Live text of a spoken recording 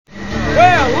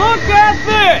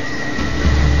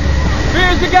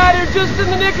you got here just in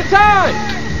the nick of time.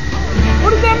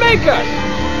 What does that make us?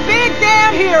 Big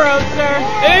damn heroes, sir.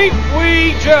 Ain't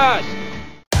we just?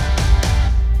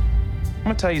 I'm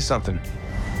gonna tell you something.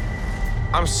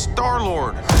 I'm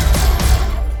Star-Lord.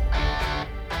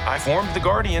 I formed the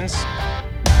Guardians.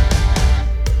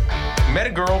 Met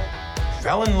a girl,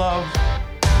 fell in love.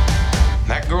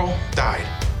 That girl died,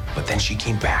 but then she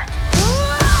came back.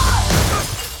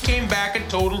 Came back a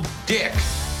total dick.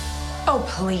 Oh,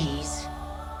 please.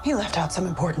 He left out some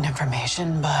important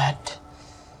information, but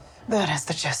that is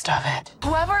the gist of it.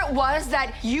 Whoever it was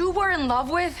that you were in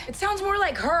love with, it sounds more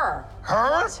like her.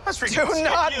 Her? That's ridiculous. Do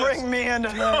not bring me into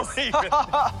this.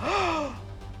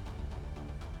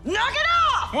 Knock it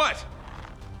off! What?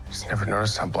 Just never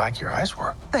noticed how black your eyes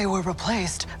were. They were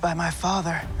replaced by my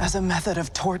father as a method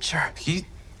of torture. He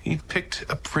picked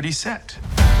a pretty set.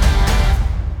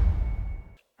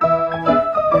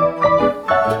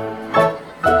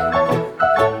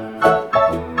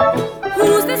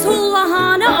 Who's this hula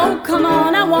hana? Oh, come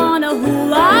on, I wanna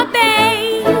hula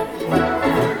babe.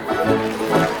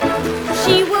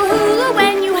 She will hula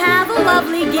when you have a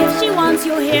lovely gift she wants,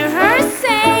 you'll hear her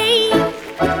say.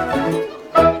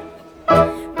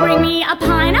 Bring me a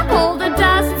pineapple that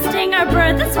doesn't sting, a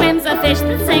bird that swims, a fish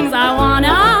that sings.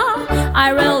 I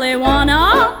really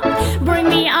wanna. Bring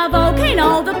me a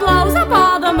volcano that blows up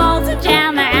all the moles, a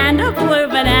jam and a blue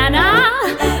banana.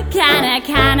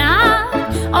 Canna.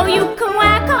 Oh, you can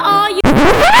whack all you.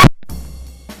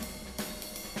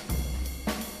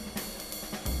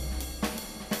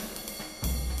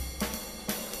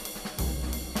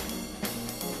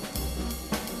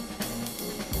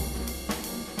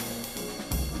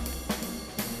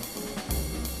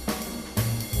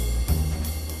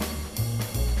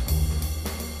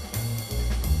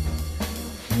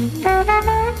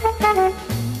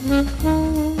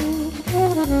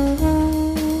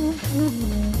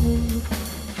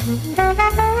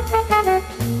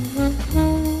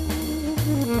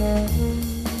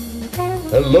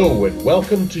 Hello and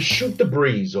welcome to Shoot the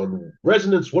Breeze on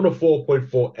Resonance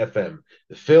 104.4 FM,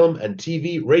 the film and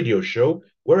TV radio show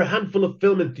where a handful of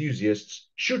film enthusiasts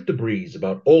shoot the breeze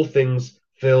about all things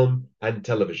film and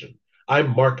television.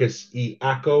 I'm Marcus E.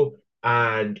 Acko,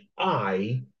 and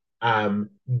I am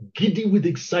giddy with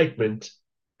excitement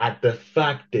at the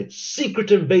fact that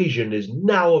Secret Invasion is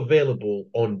now available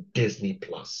on Disney+.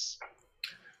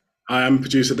 I'm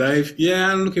producer Dave.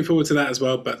 Yeah, I'm looking forward to that as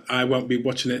well, but I won't be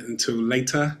watching it until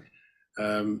later.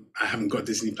 I haven't got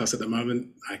Disney Plus at the moment.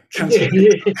 I cancelled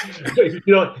it.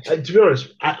 You know, to be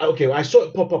honest, I saw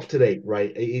it pop up today,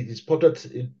 right? It's popped up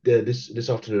this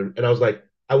afternoon, and I was like,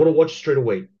 I want to watch it straight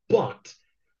away, but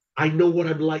I know what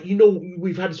I'm like. You know,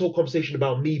 we've had this whole conversation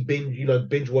about me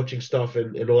binge watching stuff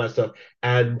and all that stuff,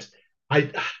 and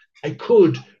I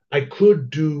could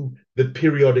do the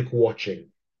periodic watching.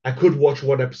 I could watch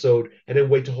one episode and then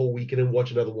wait a whole week and then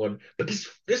watch another one. But this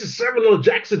is Samuel L.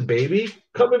 Jackson, baby.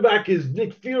 Coming back is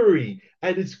Nick Fury,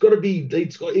 and it's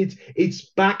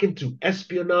back into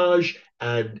espionage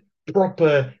and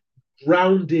proper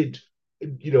grounded,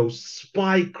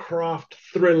 spy craft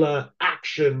thriller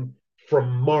action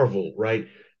from Marvel, right?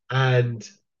 And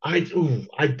I don't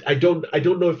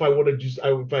know if I want to just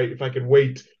if I can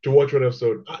wait to watch one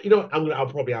episode. I'll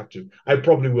probably have to. I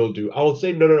probably will do. I'll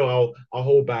say no. I'll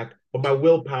hold back. But my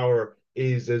willpower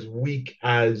is as weak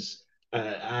as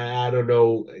I don't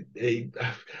know.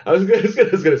 I was gonna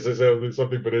say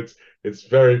something, but it's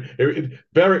very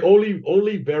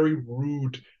only very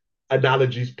rude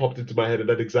analogies popped into my head at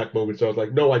that exact moment. So I was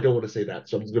like, no, I don't want to say that.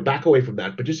 So I'm just going to back away from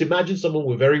that. But just imagine someone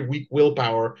with very weak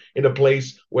willpower in a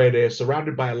place where they're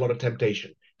surrounded by a lot of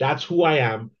temptation. That's who I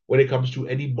am when it comes to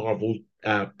any Marvel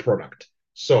product.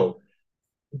 So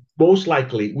most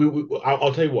likely,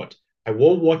 I'll tell you what, I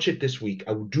won't watch it this week.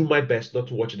 I will do my best not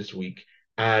to watch it this week.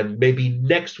 And maybe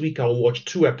next week I'll watch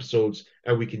 2 episodes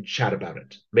and we can chat about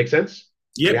it. Make sense?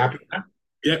 Yep. You happy with that?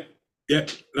 Yep.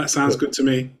 That sounds good to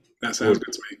me. That sounds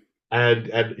good to me.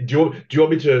 And do you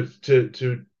want me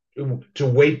to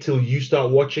wait till you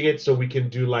start watching it so we can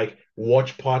do like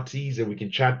watch parties and we can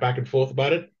chat back and forth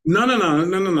about it? No.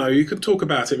 You could talk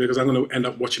about it because I'm going to end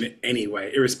up watching it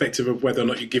anyway, irrespective of whether or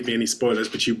not you give me any spoilers,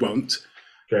 but you won't.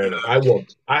 Fair enough. I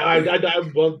won't.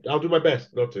 I'll do my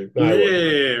best not to. No,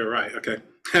 Right. Okay.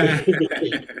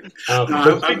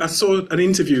 I saw an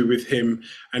interview with him,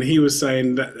 and he was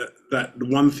saying that the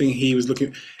one thing he was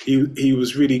he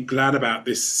was really glad about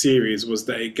this series was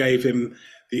that it gave him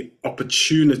the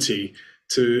opportunity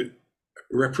to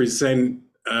represent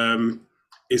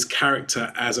his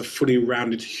character as a fully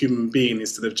rounded human being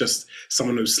instead of just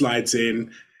someone who slides in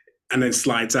and then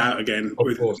slides out again Of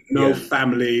with course, no yeah.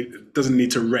 family, doesn't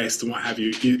need to rest and what have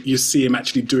you. You see him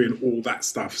actually doing all that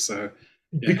stuff. So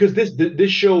because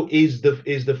this show is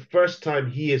the first time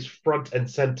he is front and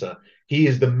center. He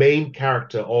is the main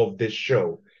character of this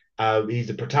show. He's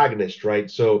the protagonist, right?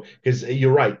 So because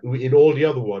you're right, in all the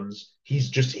other ones, he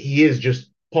is just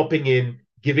popping in,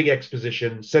 giving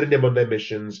exposition, sending them on their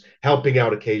missions, helping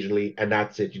out occasionally, and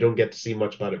that's it. You don't get to see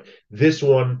much about him. This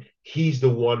one, he's the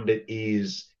one that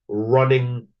is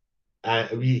running.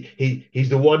 He's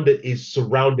the one that is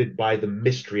surrounded by the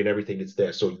mystery and everything that's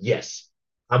there. So yes,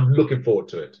 I'm looking forward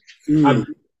to it.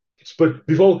 But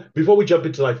before we jump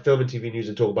into like film and TV news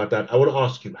and talk about that, I want to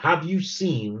ask you: have you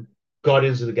seen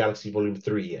Guardians of the Galaxy Volume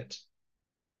 3 yet?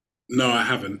 No, I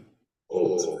haven't.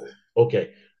 Oh,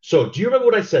 okay. So do you remember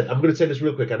what I said? I'm going to say this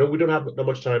real quick. I know we don't have that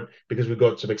much time because we've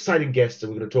got some exciting guests that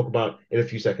we're going to talk about in a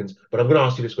few seconds. But I'm going to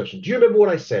ask you this question: do you remember what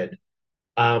I said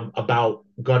about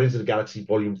Guardians of the Galaxy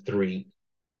Volume 3?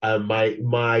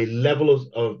 My levels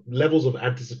of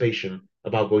anticipation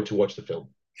about going to watch the film.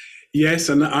 Yes,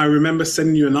 and I remember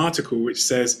sending you an article which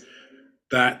says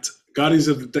that Guardians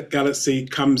of the Galaxy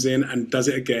comes in and does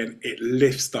it again. It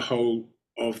lifts the whole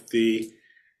of the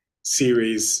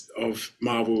series of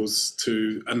Marvels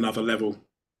to another level.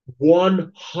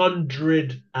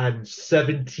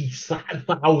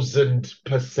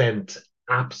 170,000%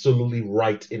 absolutely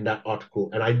right in that article.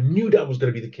 And I knew that was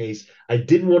going to be the case. I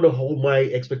didn't want to hold my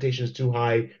expectations too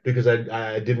high because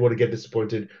I didn't want to get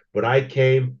disappointed. But I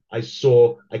came, I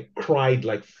cried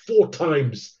like 4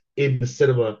 times in the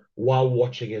cinema while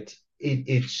watching it.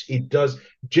 It does.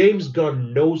 James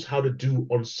Gunn knows how to do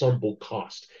ensemble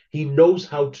cast. He knows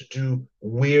how to do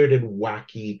weird and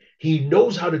wacky. He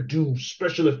knows how to do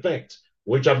special effects,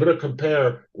 which I'm going to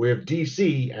compare with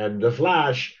DC and The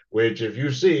Flash, which if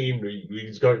you've seen,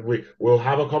 we'll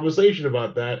have a conversation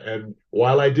about that. And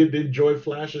while I did enjoy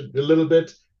Flash a little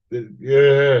bit,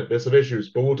 yeah, there's some issues,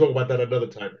 but we'll talk about that another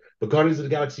time. But Guardians of the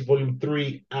Galaxy Volume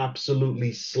 3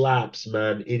 absolutely slaps,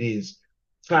 man. It is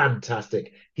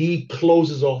fantastic. He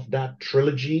closes off that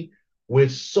trilogy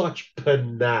with such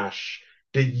panache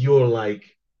that you're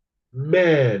like,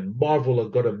 man, Marvel are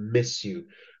gonna miss you.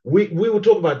 We will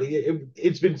talk about it.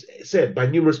 It's been said by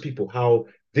numerous people how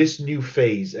this new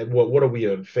phase, and what are we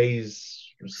on?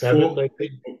 Phase 7, I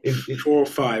think. 4 or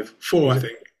 5. 4, I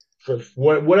think.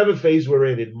 Whatever phase we're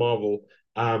in Marvel,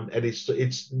 and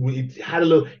we had a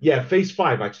little, phase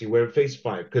 5 actually. We're in phase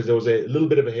 5 because there was a little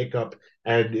bit of a hiccup,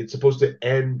 and it's supposed to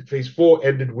end. Phase 4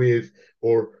 ended with,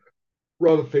 or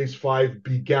rather, phase 5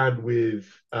 began with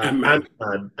Ant-Man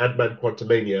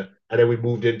Quantumania, and then we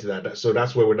moved into that. So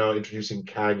that's where we're now introducing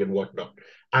Kang and whatnot.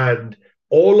 And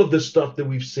all of the stuff that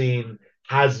we've seen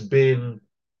has been,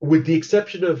 with the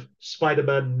exception of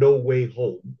Spider-Man No Way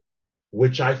Home,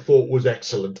 which I thought was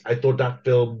excellent. I thought that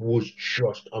film was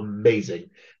just amazing.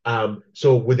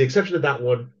 So with the exception of that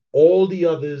one, all the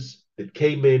others that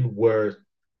came in were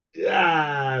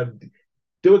they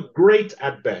were great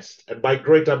at best. And by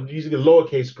great, I'm using a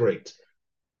lowercase great.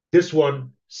 This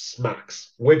one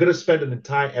smacks. We're going to spend an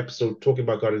entire episode talking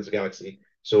about Guardians of the Galaxy.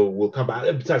 So we'll come back.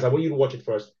 And besides, I want you to watch it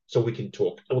first so we can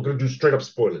talk. And we're going to do straight up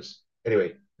spoilers.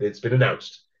 Anyway, it's been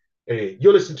announced. Anyway,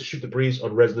 you're listening to Shoot the Breeze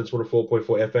on Resonance 104.4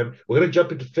 FM. We're going to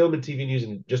jump into film and TV news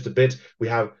in just a bit. We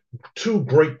have 2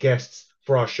 great guests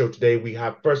for our show today. We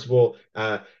have, first of all,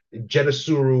 Jenna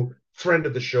Suru, friend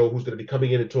of the show, who's going to be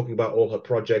coming in and talking about all her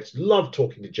projects. Love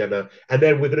talking to Jenna. And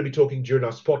then we're going to be talking during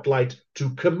our spotlight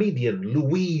to comedian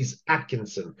Louise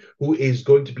Atkinson, who is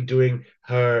going to be doing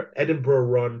her Edinburgh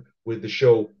run with the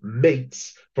show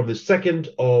Mates from the 2nd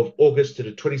of August to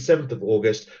the 27th of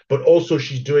August. But also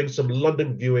she's doing some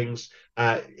London viewings.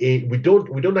 We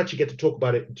don't actually get to talk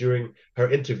about it during her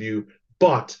interview,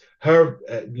 but her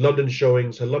London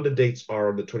showings, her London dates are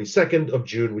on the 22nd of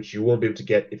June, which you won't be able to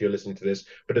get if you're listening to this,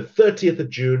 but the 30th of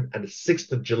June and the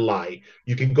 6th of July.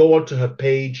 You can go onto her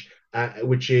page,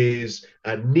 which is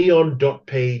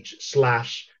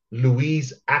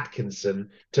neon.page/Louise Atkinson,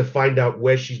 to find out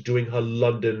where she's doing her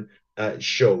London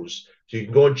shows. So you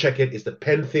can go and check it. It's the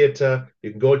Penn Theatre.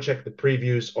 You can go and check the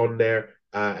previews on there,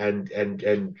 and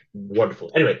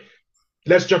wonderful. Anyway,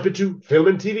 let's jump into film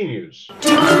and TV news.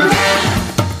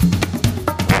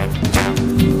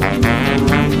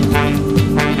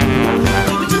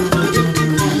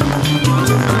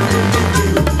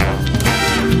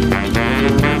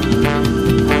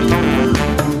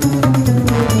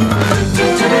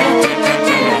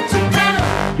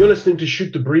 You're listening to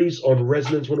Shoot the Breeze on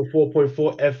Resonance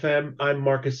 104.4 FM. I'm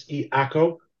Marcus E.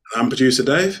 Acko. I'm producer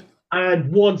Dave.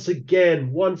 And once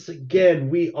again,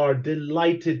 we are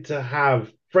delighted to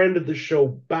have friend of the show,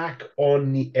 back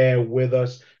on the air with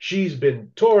us. She's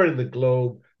been touring the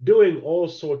globe, doing all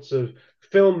sorts of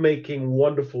filmmaking,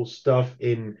 wonderful stuff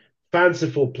in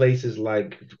fanciful places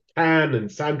like Cannes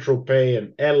and Saint-Tropez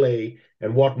and LA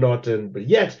and whatnot. But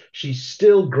yet she's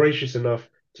still gracious enough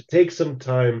to take some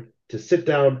time to sit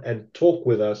down and talk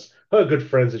with us, her good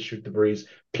friends at Shoot the Breeze.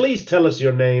 Please tell us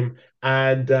your name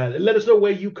and let us know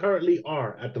where you currently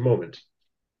are at the moment.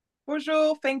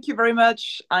 Bonjour, thank you very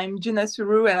much. I'm Jenna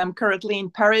Suru, and I'm currently in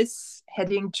Paris,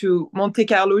 heading to Monte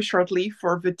Carlo shortly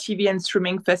for the TV and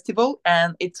Streaming Festival.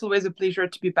 And it's always a pleasure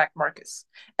to be back, Marcus.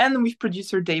 And with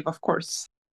producer Dave, of course.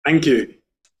 Thank you.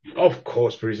 Of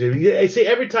course, producer. Yeah, see,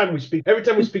 every time we speak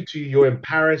to you, you're in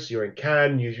Paris, you're in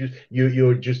Cannes,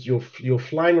 you're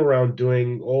flying around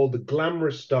doing all the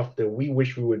glamorous stuff that we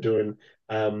wish we were doing.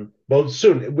 Well,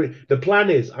 soon the plan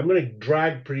is I'm going to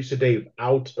drag producer Dave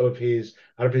out of his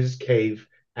cave,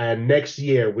 and next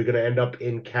year we're going to end up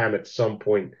in Cannes at some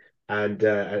point. And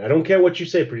I don't care what you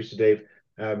say, producer Dave.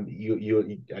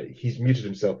 He's muted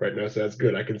himself right now, so that's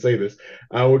good. I can say this.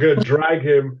 We're going to drag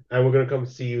him, and we're going to come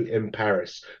see you in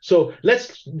Paris. So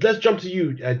let's jump to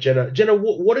you, Jenna. Jenna,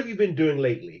 what have you been doing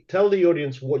lately? Tell the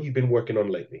audience what you've been working on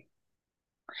lately.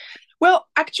 Well,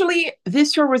 actually,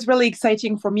 this year was really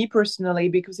exciting for me personally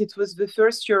because it was the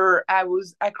first year I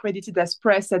was accredited as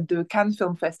press at the Cannes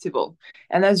Film Festival.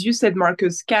 And as you said,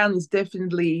 Marcus, Cannes is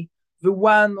definitely the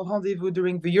one rendezvous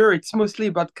during the year. It's mostly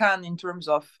about Cannes in terms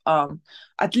of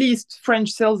at least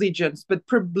French sales agents, but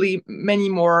probably many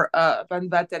more than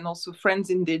that, and also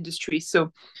friends in the industry.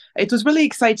 So it was really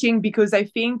exciting because I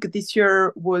think this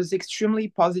year was extremely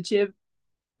positive.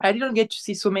 I didn't get to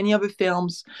see so many of the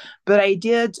films, but I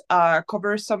did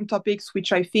cover some topics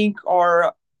which I think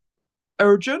are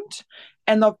urgent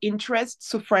and of interest.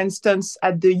 So, for instance,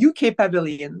 at the UK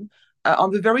pavilion, on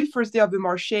the very first day of the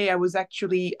Marché, I was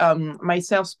actually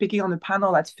myself speaking on a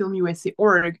panel at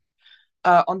FilmUSA.org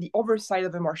on the oversight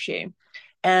of the Marché.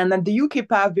 And at the UK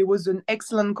Pav, there was an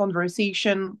excellent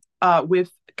conversation with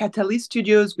Catalyst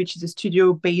Studios, which is a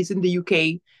studio based in the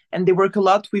UK, and they work a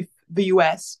lot with the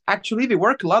US. Actually, they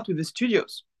work a lot with the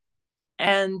studios.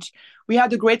 And we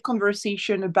had a great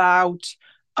conversation about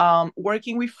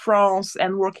working with France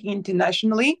and working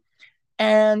internationally.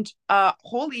 And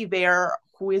Holly there,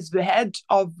 who is the head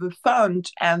of the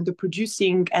fund and the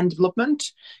producing and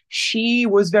development, she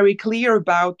was very clear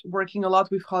about working a lot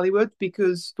with Hollywood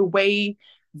because the way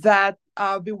that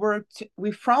we worked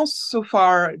with France so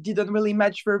far didn't really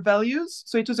match their values.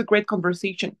 So it was a great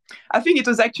conversation. I think it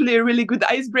was actually a really good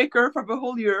icebreaker for the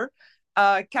whole year.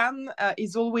 Cannes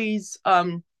is always,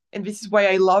 and this is why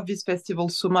I love this festival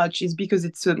so much, is because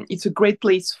it's a great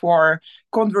place for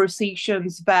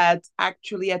conversations that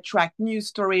actually attract new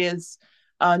stories,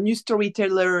 new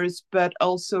storytellers, but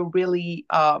also really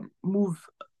move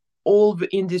all the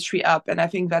industry up. And I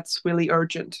think that's really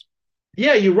urgent.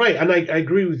 Yeah, you're right, and I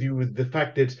agree with you with the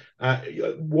fact that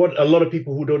what a lot of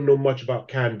people who don't know much about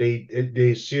Cannes,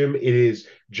 they assume it is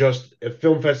just a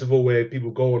film festival where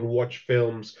people go and watch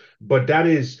films, but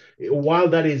while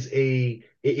that is it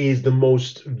is the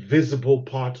most visible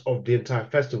part of the entire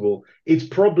festival, it's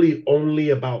probably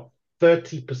only about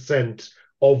 30%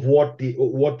 of what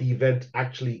the event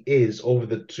actually is over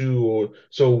the 2 or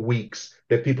so weeks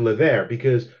that people are there,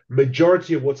 because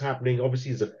majority of what's happening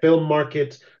obviously is a film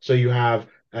market. So you have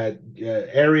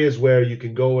areas where you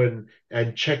can go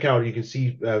and check out. You can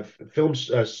see film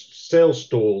sales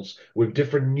stalls with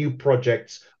different new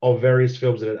projects of various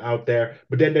films that are out there.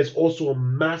 But then there's also a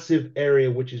massive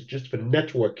area which is just for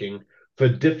networking for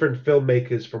different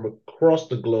filmmakers from across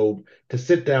the globe to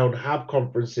sit down, have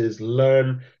conferences,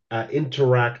 learn,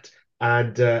 interact,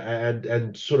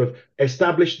 and sort of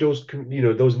establish those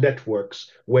those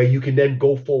networks where you can then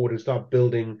go forward and start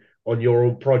building on your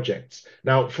own projects.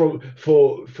 Now, for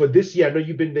this year, I know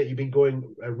you've been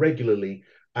going regularly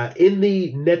in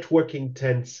the networking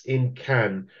tents in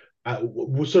Cannes.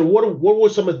 So what were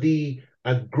some of the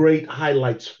great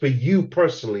highlights for you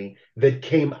personally that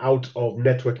came out of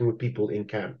networking with people in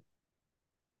Cannes?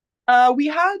 We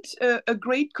had a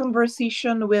great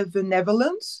conversation with the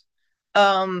Netherlands.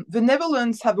 The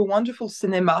Netherlands have a wonderful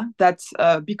cinema that,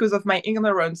 because of my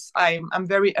ignorance, I'm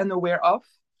very unaware of.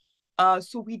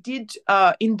 So we did,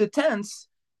 in the tents,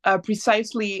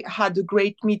 precisely had a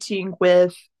great meeting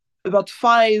with about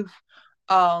 5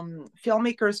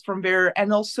 filmmakers from there,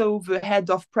 and also the head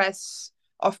of press,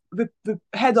 the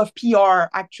head of PR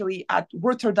actually at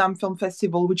Rotterdam Film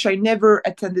Festival, which I never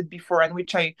attended before and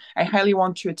which I highly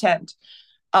want to attend.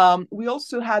 We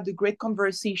also had a great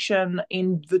conversation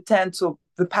in the tent of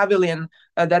the pavilion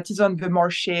that is on the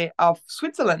Marché of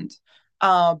Switzerland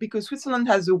because Switzerland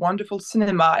has a wonderful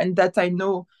cinema, and that I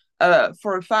know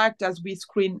for a fact, as we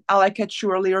screened I Like At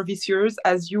You earlier this year,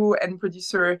 as you and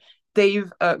producer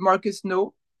Dave Marcus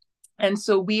know. And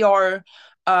so we are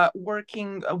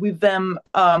working with them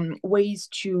ways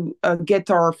to get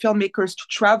our filmmakers to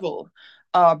travel,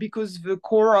 because the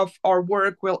core of our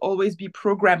work will always be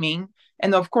programming.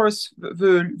 And of course,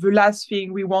 the last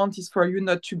thing we want is for you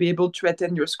not to be able to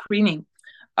attend your screening.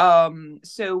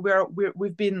 So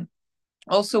we've been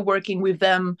also working with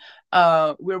them.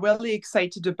 We're really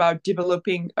excited about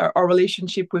developing our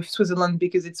relationship with Switzerland,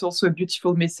 because it's also a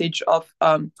beautiful message of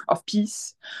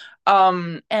peace.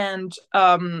 And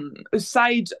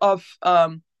aside of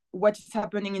what is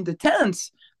happening in the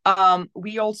tents,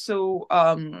 we also,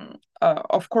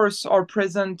 of course, are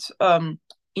present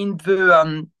in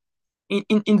the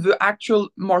actual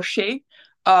marché.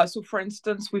 So, for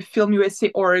instance, with Film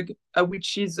USA.org,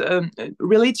 which is a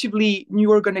relatively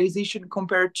new organization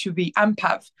compared to the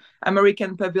AMPAV,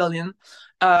 American Pavilion,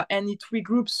 and it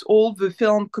regroups all the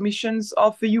film commissions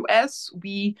of the US.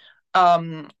 We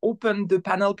opened the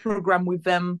panel program with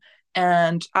them,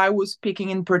 and I was speaking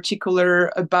in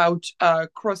particular about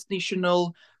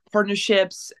cross-national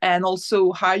partnerships and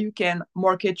also how you can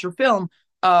market your film.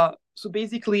 So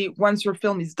basically, once your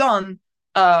film is done,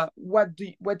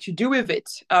 what you do with it,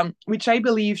 which I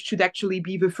believe should actually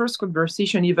be the first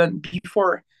conversation even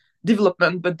before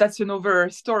development, but that's another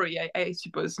story, I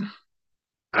suppose.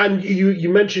 And you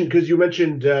mentioned, because you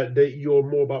mentioned that you're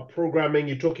more about programming.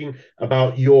 You're talking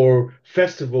about your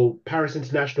festival, Paris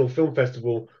International Film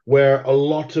Festival, where a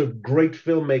lot of great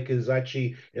filmmakers,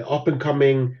 actually up and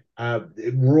coming,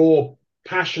 raw,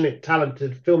 passionate,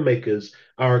 talented filmmakers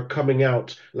are coming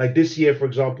out. Like this year, for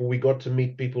example, we got to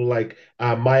meet people like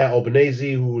Maya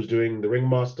Albanese, who was doing The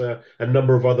Ringmaster, a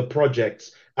number of other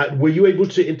projects. Were you able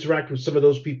to interact with some of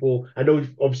those people? I know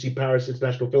obviously Paris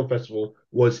International Film Festival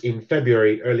was in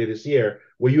February earlier this year.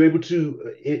 Were you able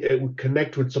to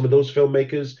connect with some of those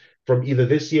filmmakers from either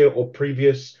this year or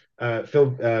previous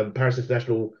Paris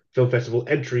International Film Festival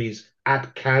entries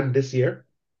at Cannes this year?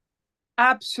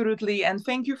 Absolutely. And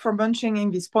thank you for mentioning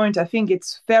this point. I think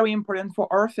it's very important for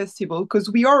our festival,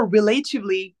 because we are a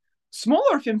relatively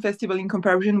smaller film festival in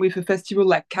comparison with a festival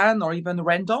like Cannes or even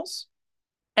Rendance.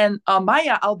 And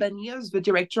Maya Albanese, the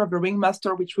director of The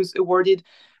Ringmaster, which was awarded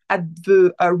at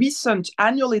the recent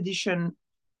annual edition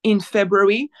in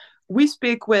February, we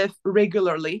speak with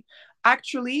regularly.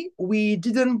 Actually, we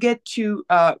didn't get to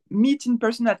meet in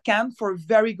person at Cannes for a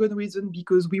very good reason,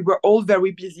 because we were all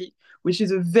very busy, which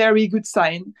is a very good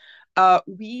sign. Our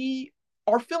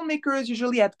filmmakers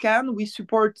usually at Cannes, we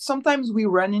support, sometimes we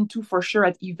run into for sure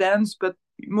at events, but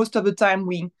most of the time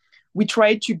we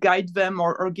try to guide them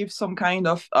or give some kind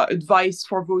of advice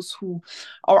for those who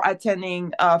are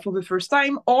attending for the first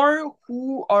time, or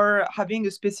who are having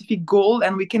a specific goal,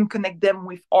 and we can connect them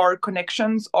with our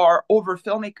connections or other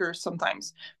filmmakers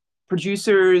sometimes,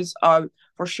 producers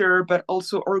for sure, but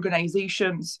also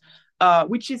organizations,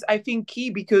 which is, I think, key,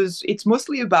 because it's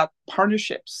mostly about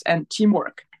partnerships and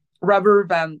teamwork rather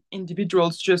than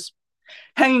individuals just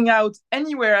hanging out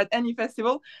anywhere at any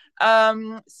festival.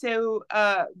 So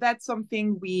that's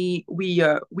something we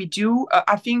do.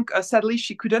 I think sadly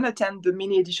she couldn't attend the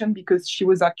mini edition because she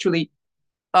was actually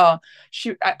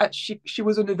she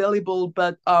was unavailable.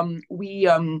 But we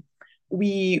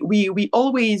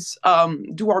always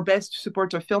do our best to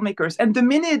support our filmmakers. And the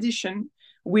mini edition,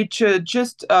 which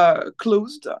just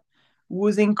closed,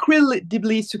 was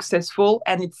incredibly successful,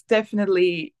 and it's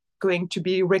definitely going to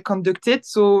be reconducted.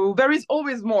 So there is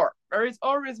always more. There is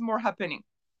always more happening.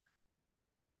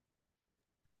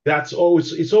 It's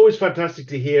always fantastic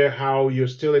to hear how you're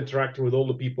still interacting with all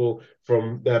the people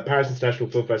from the Paris International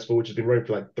Film Festival, which has been running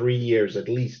for like 3 years at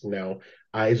least now.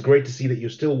 It's great to see that you're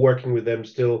still working with them,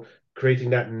 still creating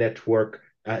that network,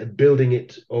 building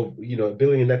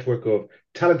a network of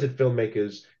talented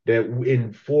filmmakers that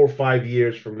in 4 or 5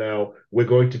 years from now, we're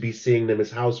going to be seeing them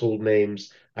as household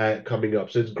names coming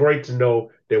up. So it's great to know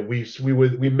that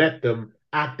we met them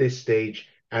at this stage.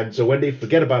 And so when they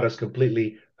forget about us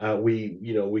completely,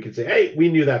 we can say, hey, we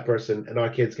knew that person, and our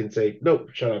kids can say, no,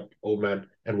 shut up, old man,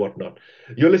 and whatnot.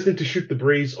 You're listening to Shoot the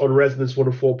Breeze on Resonance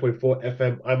 104.4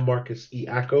 FM. I'm Marcus E.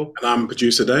 Acko. And I'm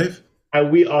producer Dave. And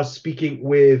we are speaking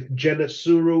with Jenna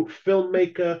Suru,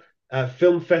 filmmaker,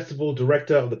 film festival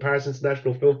director of the Paris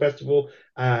International Film Festival,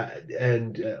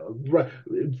 and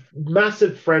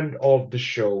massive friend of the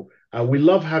show. We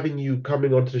love having you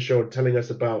coming onto the show and telling us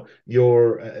about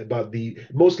your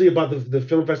mostly about the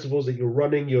film festivals that you're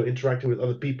running. You're interacting with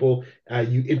other people.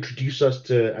 You introduce us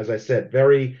to, as I said,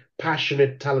 very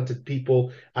passionate, talented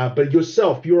people. But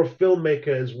yourself, you're a filmmaker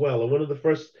as well. And one of the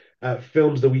first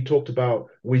films that we talked about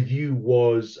with you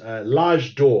was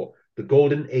L'Âge d'Or, The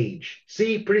Golden Age.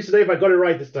 See, producer Dave, I got it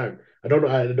right this time. I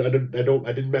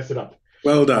didn't mess it up.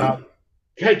 Well done.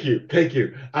 Thank you, thank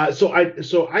you. So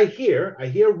I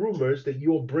hear rumors that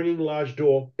you're bringing L'Âge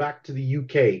d'Or back to the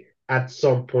UK at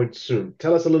some point soon.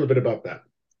 Tell us a little bit about that.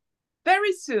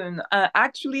 Very soon.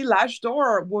 Actually, L'Âge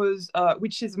d'Or was,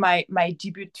 which is my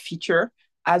debut feature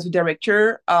as a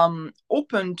director,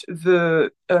 opened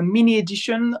the mini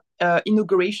edition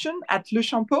inauguration at Le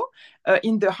Champeau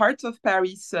in the heart of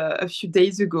Paris a few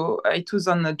days ago. It was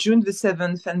on June the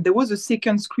 7th, and there was a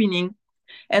second screening.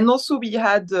 And also, we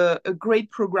had a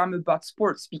great program about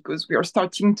sports because we are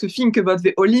starting to think about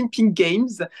the Olympic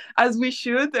Games, as we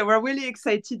should. We're really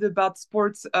excited about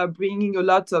sports bringing a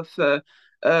lot of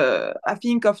I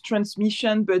think of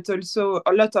transmission, but also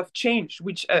a lot of change,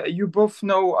 which you both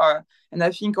know, and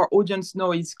I think our audience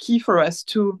know is key for us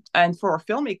too, and for our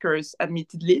filmmakers,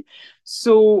 admittedly.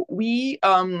 So we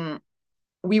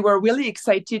were really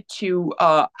excited to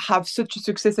have such a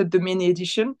success at the main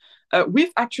edition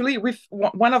with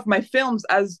one of my films,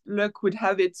 as luck would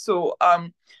have it. So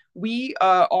we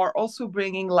are also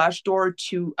bringing L'Âge d'Or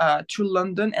to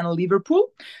London and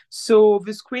Liverpool. So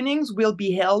the screenings will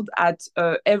be held at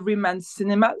Everyman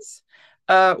Cinemas,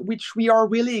 which we are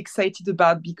really excited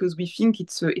about because we think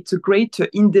it's a great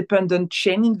independent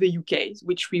chain in the UK,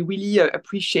 which we really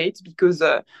appreciate because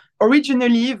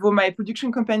originally, though my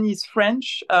production company is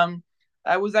French,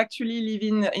 I was actually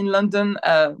living in London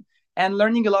and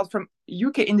learning a lot from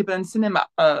UK independent cinema.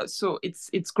 So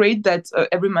it's great that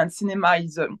Everyman Cinema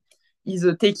is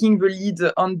taking the lead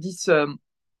on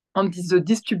this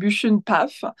distribution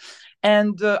path.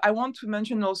 And I want to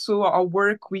mention also our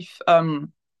work with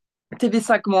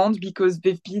TV5 Monde because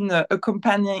they've been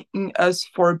accompanying us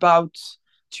for about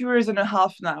 2 years and a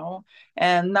half now.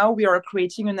 And now we are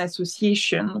creating an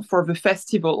association for the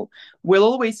festival. We'll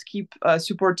always keep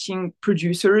supporting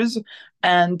producers.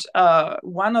 And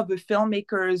one of the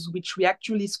filmmakers, which we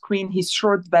actually screened his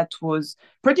short that was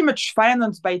pretty much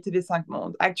financed by TV5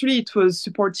 Monde. Actually, it was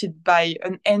supported by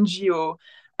an NGO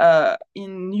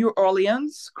in New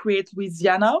Orleans, Create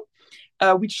Louisiana,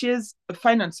 which is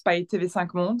financed by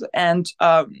TV5 Monde. And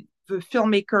the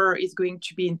filmmaker is going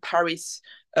to be in Paris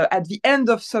at the end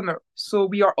of summer. So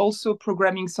we are also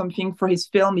programming something for his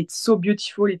film. It's so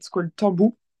beautiful. It's called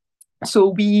Tambou. So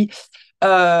we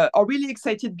are really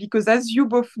excited because, as you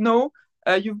both know,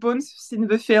 you've both seen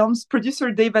the films.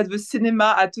 Producer Dave at the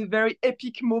cinema at a very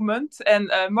epic moment, and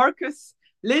Marcus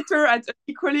later at an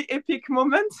equally epic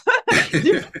moment.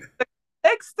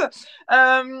 Next,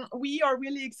 we are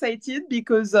really excited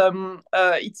because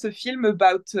it's a film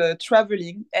about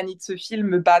traveling, and it's a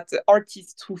film about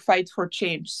artists who fight for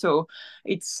change. So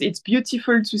it's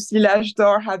beautiful to see L'Âge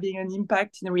d'Or having an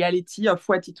impact in reality of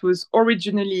what it was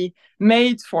originally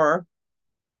made for.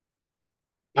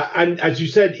 And as you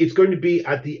said, it's going to be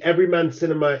at the Everyman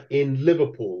Cinema in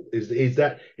Liverpool. Is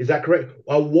that correct?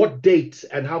 What date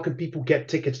and how can people get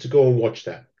tickets to go and watch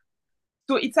that?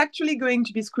 So it's actually going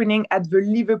to be screening at the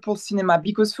Liverpool Cinema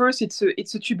because first it's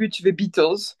a tribute to the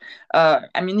Beatles.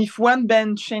 I mean, if one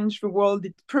band changed the world,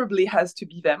 it probably has to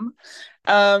be them.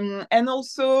 And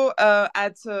also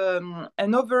at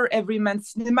another Everyman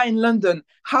Cinema in London.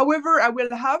 However, I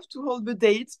will have to hold the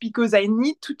dates because I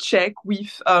need to check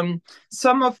with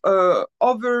some of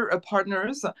other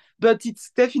partners, but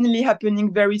it's definitely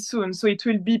happening very soon. So it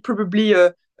will be probably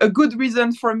a good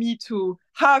reason for me to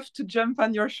have to jump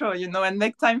on your show, and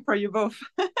make time for you both.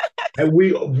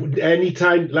 And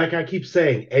anytime, like I keep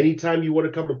saying, anytime you want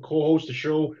to come and co-host a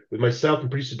show with myself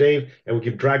and producer Dave, and we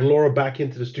can drag Laura back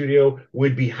into the studio,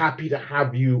 we'd be happy to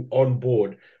have you on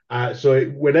board. So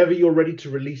whenever you're ready to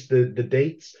release the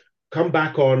dates, come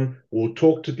back on. We'll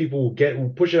talk to people. We'll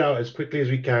push it out as quickly as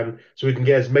we can, so we can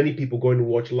get as many people going to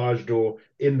watch L'Âge d'Or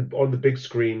on the big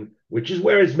screen, which is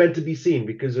where it's meant to be seen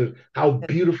because of how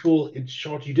beautiful it's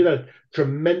shot. You did a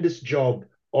tremendous job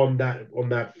on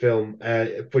that film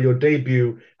for your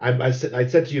debut. I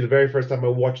said to you the very first time I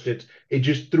watched it, it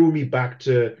just threw me back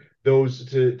to those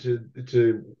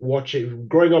to watching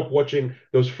growing up watching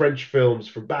those French films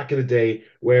from back in the day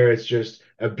where it's just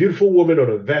a beautiful woman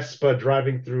on a Vespa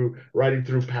riding through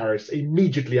Paris.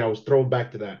 Immediately I was thrown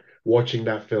back to that watching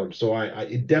that film. So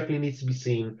it definitely needs to be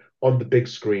seen on the big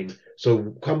screen.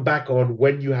 So come back on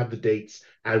when you have the dates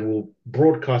and we'll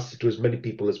broadcast it to as many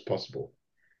people as possible.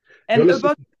 And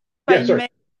about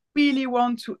really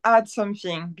want to add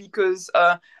something because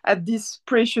at this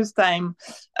precious time,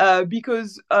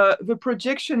 because the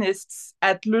projectionists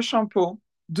at Le Champeau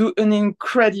do an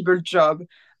incredible job.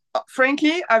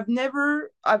 Frankly,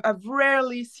 I've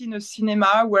rarely seen a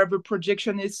cinema where the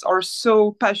projectionists are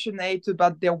so passionate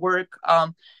about their work.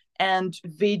 And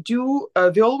they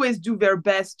always do their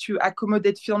best to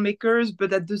accommodate filmmakers,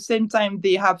 but at the same time,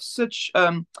 they have such,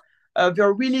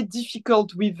 they're really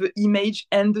difficult with the image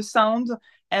and the sound.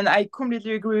 And I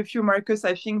completely agree with you, Marcus.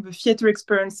 I think the theater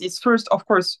experience is first, of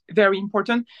course, very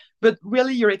important, but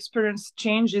really your experience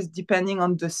changes depending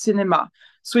on the cinema.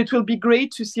 So it will be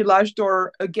great to see L'Âge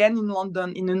d'Or again in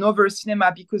London in another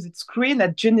cinema because it's screened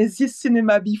at Genesis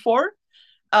Cinema before.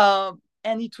 And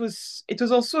it was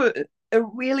also a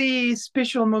really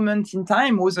special moment in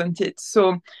time, wasn't it?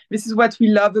 So this is what we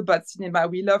love about cinema.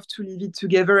 We love to live it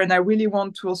together. And I really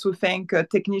want to also thank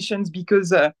technicians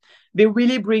because they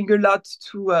really bring a lot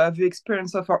to the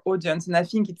experience of our audience. And I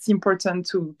think it's important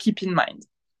to keep in mind.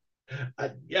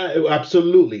 Yeah,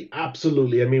 absolutely,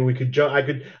 absolutely. I mean,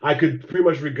 I could pretty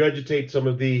much regurgitate some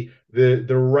of the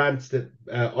rants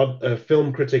that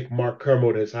film critic Mark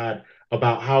Kermode has had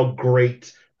about how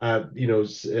great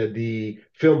the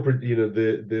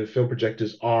the film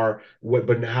projectors are,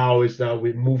 but how is now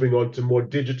we're moving on to more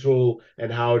digital,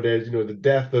 and how there's the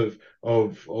death of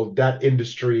that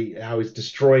industry, how it's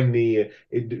destroying the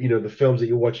films that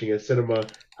you're watching at cinema.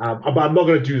 But I'm not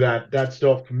going to do that. That's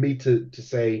not for me to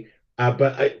say.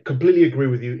 But I completely agree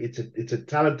with you. It's a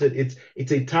talent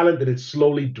that is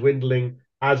slowly dwindling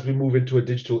as we move into a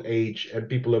digital age, and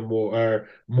people are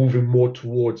moving more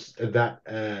towards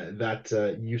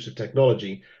that use of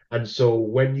technology. And so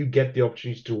when you get the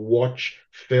opportunity to watch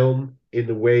film in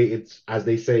the way it's, as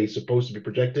they say, supposed to be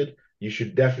projected, you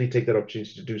should definitely take that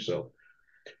opportunity to do so.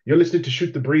 You're listening to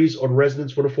Shoot the Breeze on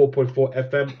Resonance 104.4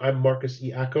 FM. I'm Marcus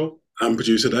E. Acko. I'm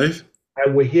producer Dave.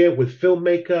 And we're here with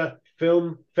filmmaker,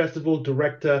 film festival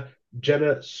director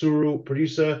Jenna Suru,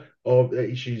 producer of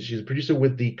she's a producer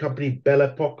with the company Belle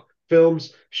Epoque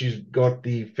Films. She's got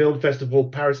the film festival,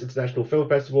 Paris International Film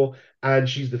Festival, and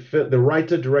she's the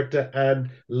writer, director, and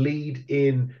lead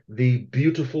in the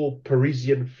beautiful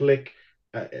Parisian flick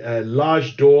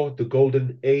L'Âge d'Or, The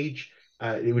Golden Age,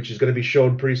 which is going to be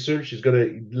shown pretty soon. She's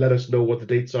going to let us know what the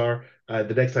dates are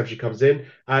the next time she comes in.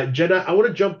 Jenna, I want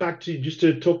to jump back to just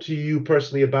to talk to you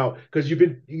personally about, because you've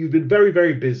been very,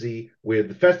 very busy with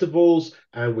the festivals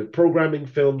and with programming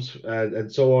films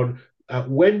and so on.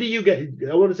 When do you get,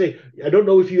 I want to say, I don't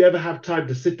know if you ever have time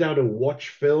to sit down and watch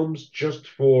films just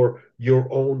for your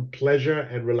own pleasure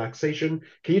and relaxation.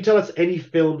 Can you tell us any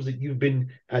films that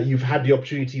you've had the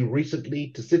opportunity recently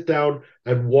to sit down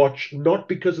and watch, not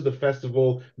because of the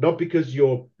festival, not because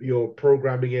you're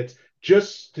programming it,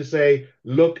 just to say,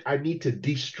 look, I need to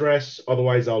de-stress,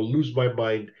 otherwise I'll lose my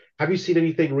mind. Have you seen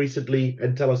anything recently,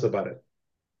 and tell us about it?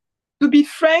 To be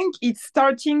frank, it's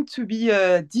starting to be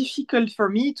difficult for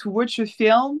me to watch a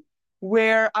film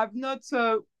where I've not,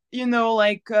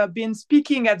 been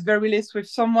speaking at very least with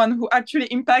someone who actually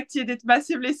impacted it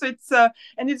massively. So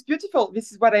and it's beautiful.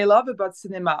 This is what I love about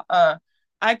cinema.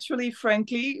 Actually,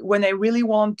 frankly, when I really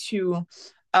want to,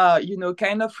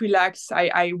 kind of relax,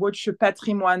 I watch a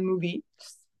patrimoine movie.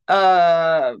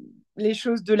 Les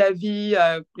choses de la vie,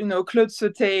 Claude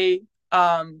Sauté,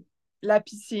 La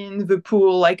Piscine, The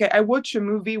Pool. Like I watch a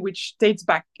movie which dates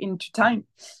back into time.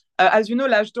 As you know,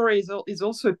 L'Âge d'Or is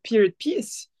also a period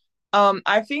piece.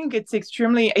 I think it's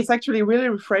actually really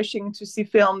refreshing to see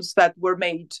films that were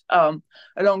made a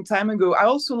long time ago. I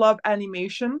also love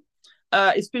animation,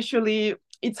 especially.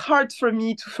 It's hard for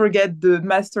me to forget the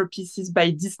masterpieces by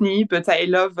Disney, but I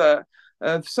love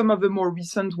some of the more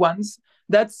recent ones.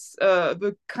 That's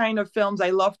the kind of films I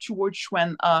love to watch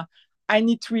when I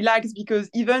need to relax, because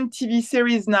even TV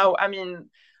series now, I mean,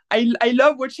 I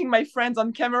love watching my friends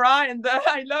on camera, and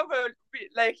I love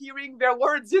like hearing their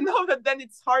words, but then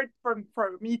it's hard for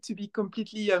me to be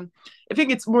completely, I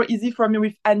think it's more easy for me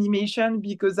with animation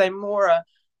because I'm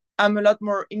a lot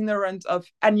more ignorant of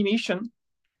animation.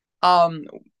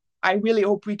 I really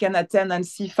hope we can attend and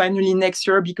see finally next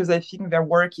year, because I think their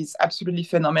work is absolutely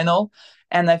phenomenal.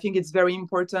 And I think it's very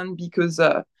important because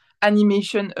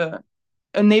animation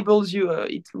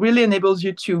it really enables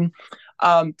you to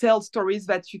tell stories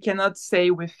that you cannot say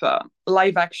with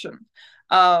live action.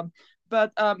 Yeah,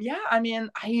 I mean,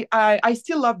 I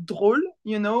still love Drôle,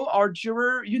 our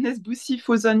juror Younes Boussif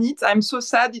was on it. I'm so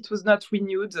sad it was not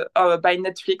renewed by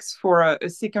Netflix for a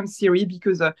second series,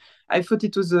 because I thought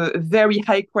it was a very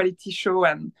high quality show,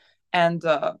 and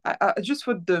I just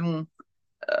thought the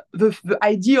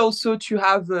idea also to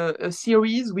have a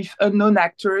series with unknown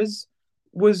actors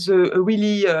was a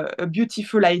really a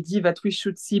beautiful idea that we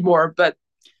should see more. But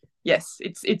yes,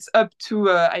 it's up to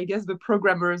I guess the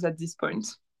programmers at this point.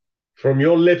 From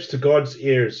your lips to God's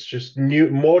ears, just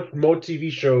more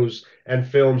TV shows and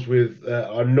films with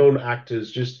unknown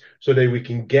actors, just so that we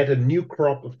can get a new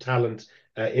crop of talent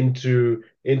into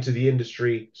the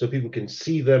industry, so people can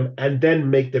see them and then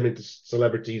make them into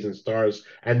celebrities and stars,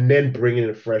 and then bring in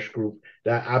a fresh group.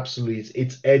 That absolutely,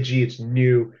 it's edgy, it's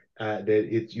new.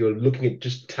 You're looking at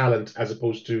just talent as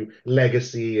opposed to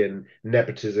legacy and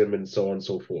nepotism and so on and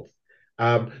so forth.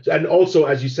 And also,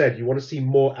 as you said, you want to see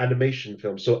more animation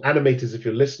films. So animators, if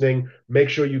you're listening, make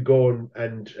sure you go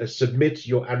and submit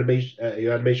your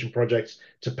animation projects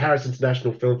to Paris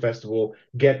International Film Festival.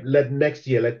 Let next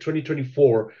year, let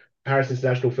 2024 Paris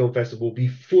International Film Festival be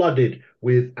flooded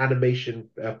with animation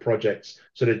projects,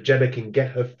 so that Jenna can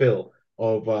get her fill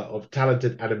of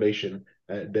talented animation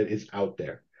that is out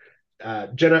there.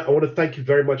 Jenna, I want to thank you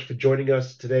very much for joining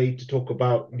us today to talk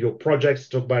about your projects,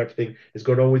 to talk about everything that's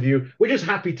going on with you. We're just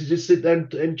happy to just sit there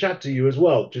and chat to you as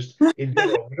well, just in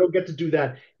general. We don't get to do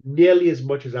that nearly as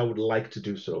much as I would like to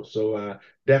do so. So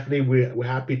definitely we're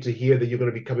happy to hear that you're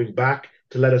going to be coming back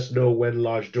to let us know when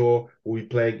Large Door will be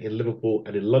playing in Liverpool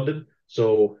and in London.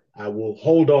 So we'll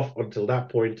hold off until that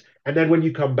point. And then when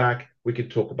you come back, we can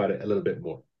talk about it a little bit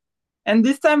more. And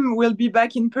this time we'll be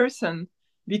back in person,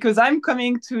 because I'm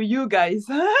coming to you guys.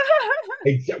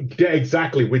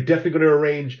 Exactly. We're definitely going to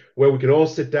arrange where we can all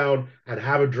sit down and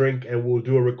have a drink, and we'll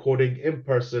do a recording in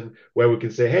person where we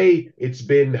can say, hey, it's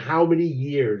been how many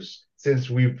years since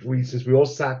we all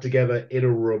sat together in a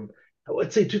room. I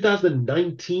would say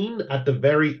 2019 at the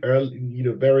very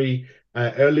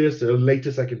earliest or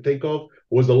latest I can think of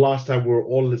was the last time we were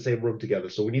all in the same room together.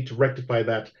 So we need to rectify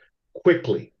that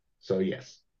quickly. So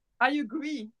yes. I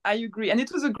agree, and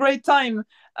it was a great time,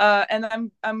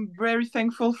 and I'm very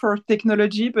thankful for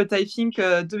technology. But I think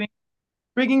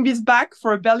bringing this back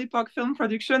for a Belle Epoque film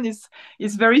production is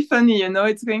very funny. You know,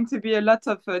 it's going to be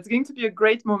it's going to be a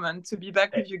great moment to be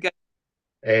back with you guys.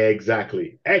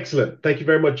 Exactly, excellent. Thank you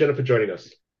very much, Jenna, for joining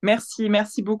us. Merci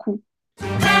beaucoup.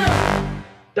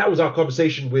 That was our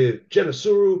conversation with Jenna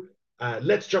Suru.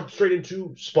 Let's jump straight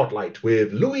into Spotlight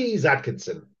with Louise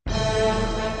Atkinson.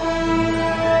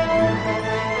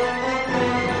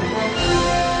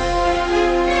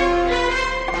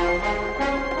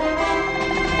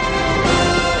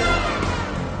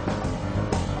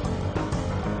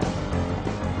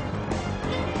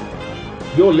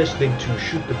 You're listening to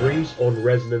Shoot the Breeze on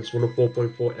Resonance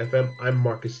 104.4 FM. I'm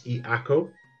Marcus E. Acko.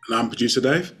 And I'm producer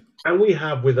Dave. And we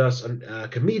have with us a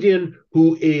comedian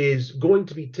who is going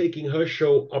to be taking her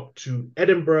show up to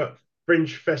Edinburgh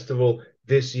Fringe Festival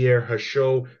this year. Her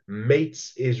show,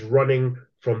 Mates, is running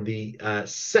from the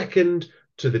 2nd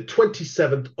to the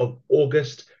 27th of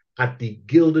August at the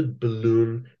Gilded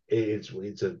Balloon.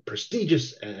 It's a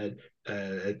prestigious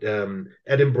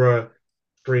Edinburgh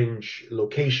Fringe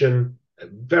location.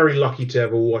 Very lucky to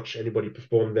ever watch anybody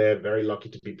perform there. Very lucky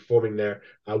to be performing there.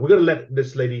 We're going to let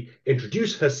this lady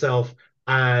introduce herself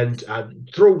and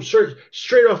throw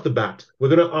straight off the bat. We're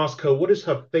going to ask her what is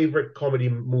her favorite comedy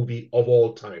movie of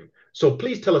all time. So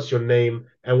please tell us your name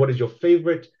and what is your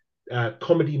favorite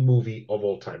comedy movie of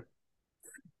all time.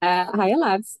 Hiya,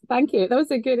 lads. Thank you. That was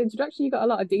a good introduction. You got a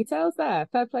lot of details there.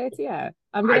 Fair play to you.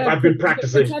 I've been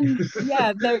practicing. I'm going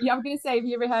to say if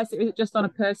you rehearsed it just on a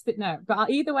post-it note, but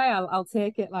either way, I'll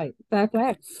take it. Like, fair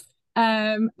play.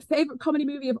 Favorite comedy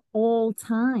movie of all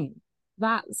time.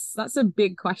 That's a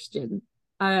big question.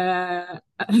 If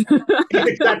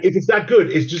it's that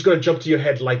good, it's just going to jump to your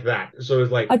head like that. So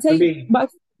it's like, I'd say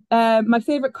my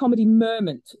favorite comedy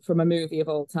moment from a movie of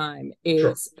all time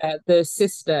is the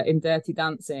sister in Dirty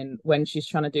Dancing when she's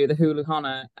trying to do the hula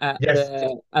hana at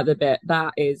the bit.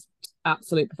 That is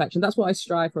absolute perfection. That's what I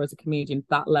strive for as a comedian,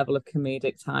 that level of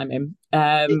comedic timing.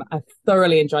 I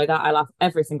thoroughly enjoy that. I laugh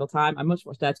every single time. I must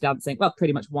watch Dirty Dancing, well,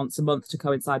 pretty much once a month to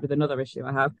coincide with another issue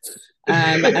I have.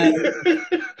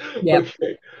 Yeah.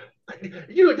 Okay.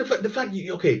 You know, the fact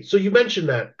okay, so you mentioned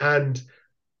that, and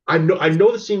I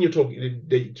know the scene you're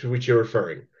talking to which you're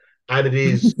referring, and it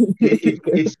is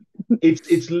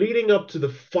it's leading up to the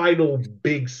final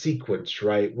big sequence,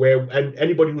 right? And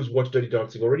anybody who's watched Dirty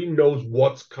Dancing already knows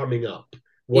what's coming up,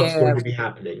 what's going to be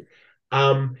happening.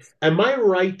 Am I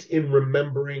right in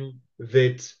remembering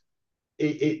that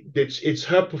it's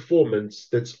her performance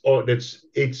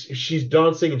she's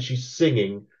dancing and she's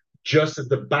singing just as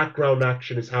the background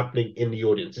action is happening in the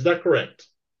audience? Is that correct?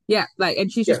 Yeah, like, and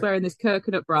she's just wearing this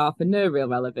coconut bra for no real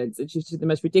relevance, and she's doing the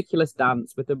most ridiculous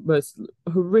dance with the most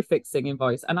horrific singing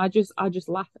voice, and I just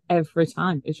laugh every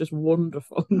time. It's just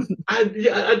wonderful. And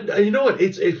yeah, and you know what?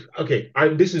 It's okay.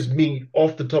 This is me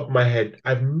off the top of my head.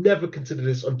 I've never considered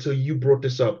this until you brought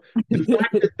this up. The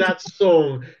fact that that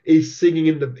song is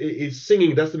singing.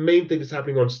 That's the main thing that's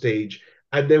happening on stage,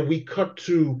 and then we cut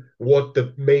to what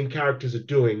the main characters are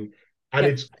doing, and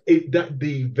it's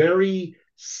the very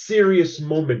serious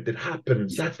moment that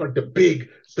happens. That's like the big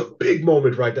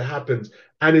moment, right? That happens,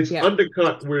 and it's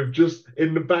undercut with just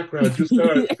in the background, just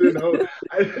her, you know.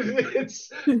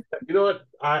 It's what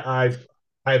I've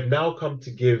now come to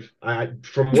give.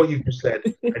 From what you've just said,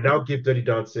 I now give Dirty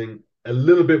Dancing a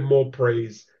little bit more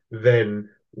praise than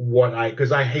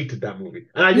because I hated that movie,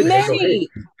 and I didn't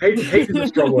hate is a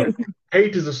strong word.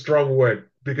 Hate is a strong word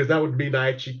because that would mean I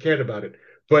actually cared about it.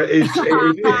 But anyway,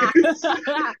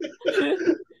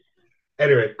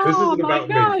 this isn't about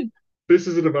me. This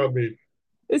isn't about me.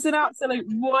 It's an absolute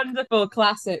wonderful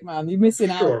classic, man. You're missing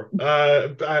out. Sure.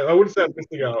 I wouldn't say I'm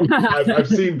missing out. I've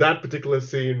seen that particular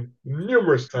scene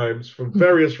numerous times for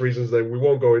various reasons that we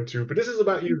won't go into. But this is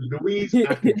about you, Louise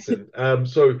Atkinson.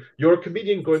 So you're a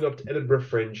comedian going up to Edinburgh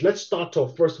Fringe. Let's start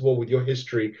off, first of all, with your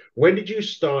history. When did you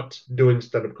start doing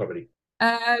stand-up comedy?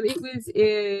 It was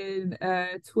in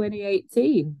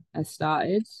 2018. I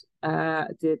started.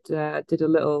 Did a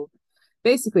little.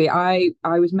 Basically, I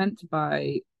was meant to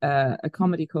buy a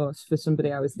comedy course for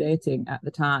somebody I was dating at the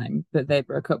time, but they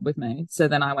broke up with me. So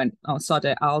then I went, "Oh, sod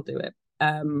it, I'll do it,"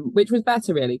 which was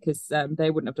better really because they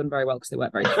wouldn't have done very well because they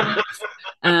weren't very funny.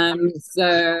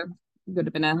 So it would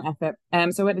have been an effort.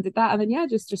 So I went and did that, and then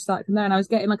just started from there. And I was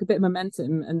getting like a bit of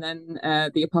momentum, and then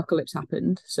the apocalypse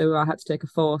happened, so I had to take a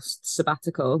forced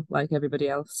sabbatical, like everybody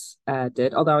else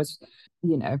did. Although I was,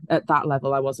 at that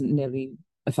level, I wasn't nearly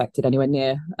affected anywhere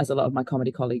near as a lot of my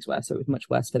comedy colleagues were, so it was much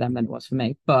worse for them than it was for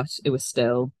me. But it was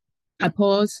still, I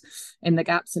pause in the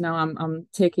gaps, and now I'm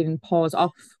taking pause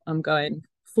off. I'm going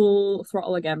full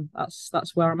throttle again.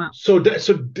 That's where I'm at. So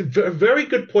a very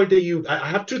good point that I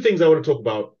have two things I want to talk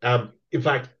about. In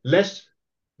fact, let's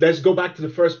go back to the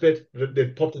first bit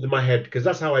that popped into my head because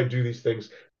that's how I do these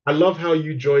things. I love how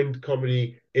you joined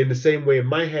comedy in the same way. In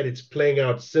my head, it's playing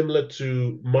out similar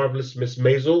to Marvelous Miss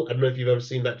Maisel. I don't know if you've ever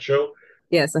seen that show.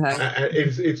 Yes, I have.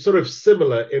 It's sort of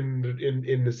similar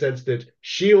in the sense that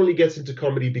she only gets into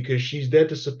comedy because she's there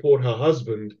to support her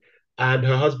husband, and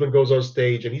her husband goes on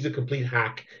stage and he's a complete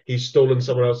hack. He's stolen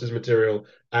someone else's material,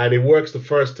 and it works the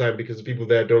first time because the people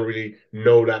there don't really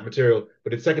know that material.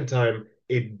 But the second time,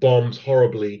 it bombs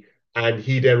horribly, and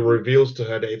he then reveals to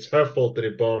her that it's her fault that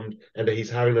it bombed and that he's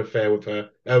having an affair with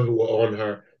her, on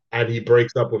her, and he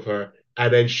breaks up with her.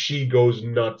 And then she goes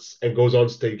nuts and goes on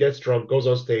stage, gets drunk, goes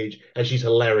on stage, and she's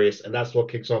hilarious. And that's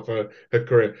what kicks off her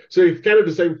career. So it's kind of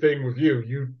the same thing with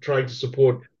you trying to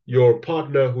support your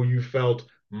partner who you felt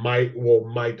might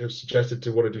have suggested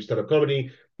to want to do stand-up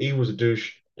comedy. He was a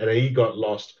douche, and then he got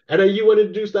lost. And then you went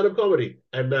to do stand-up comedy.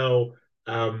 And now,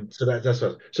 so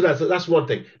that's one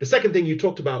thing. The second thing you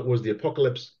talked about was the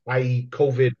apocalypse, i.e.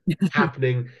 COVID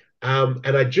happening. And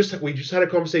we just had a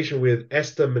conversation with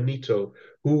Esther Manito,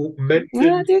 who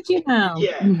mentioned, did you now?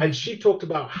 Yeah, and she talked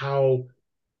about how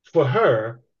for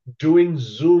her doing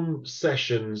Zoom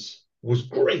sessions was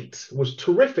great, was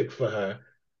terrific for her,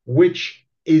 which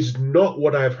is not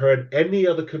what I've heard any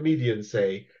other comedian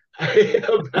say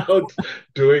about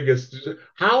doing a.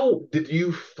 How did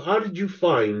you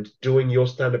find doing your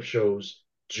stand-up shows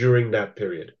during that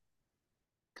period?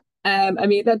 I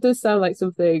mean, that does sound like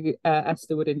something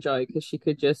Esther would enjoy because she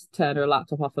could just turn her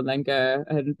laptop off and then go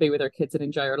and be with her kids and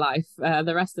enjoy her life.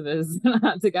 The rest of us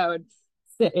had to go and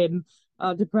sit in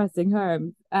our depressing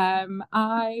home.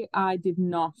 I did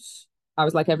not. I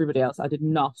was like everybody else. I did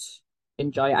not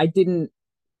enjoy it. I didn't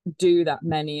do that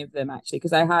many of them actually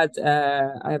because I had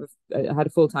a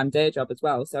full-time day job as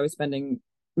well, so I was spending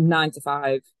 9 to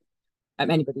 5.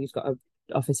 Anybody who's got a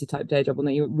officey type day job,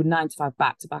 you were 9 to 5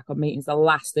 back to back on meetings. The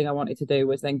last thing I wanted to do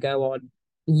was then go on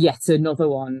yet another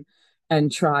one and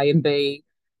try and be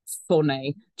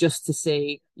funny just to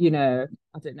see, I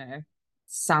don't know,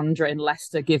 Sandra in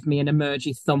Leicester give me an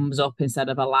emoji thumbs up instead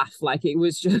of a laugh. Like it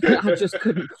was just, I just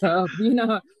couldn't cope,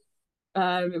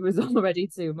 it was already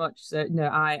too much. So no,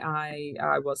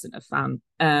 I wasn't a fan.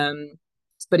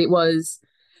 But it was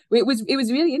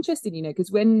really interesting,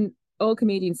 because when all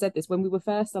comedians said this, when we were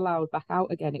first allowed back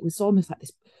out again, it was almost like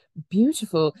this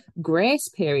beautiful grace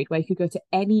period where you could go to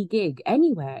any gig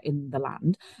anywhere in the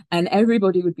land and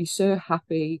everybody would be so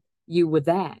happy you were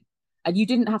there. And you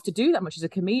didn't have to do that much as a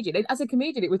comedian. As a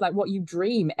comedian, it was like what you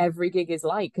dream every gig is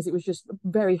like, because it was just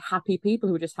very happy people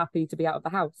who were just happy to be out of the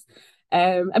house.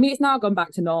 I mean, it's now gone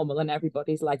back to normal, and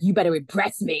everybody's like, "You better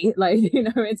impress me!" Like,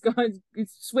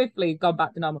 it's swiftly gone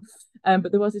back to normal.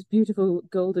 But there was this beautiful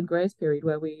golden grace period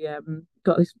where we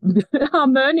got this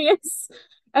harmonious.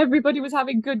 Everybody was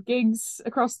having good gigs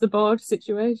across the board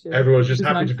situation. Everyone's just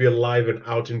happy to be alive and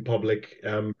out in public.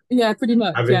 Yeah, pretty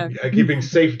much. Keeping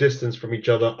safe distance from each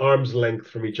other, arm's length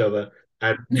from each other.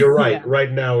 And you're right. Yeah.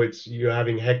 Right now, you're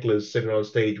having hecklers sitting on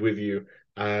stage with you,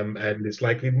 and it's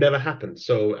like it never happened.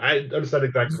 So I understand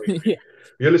exactly. Yeah.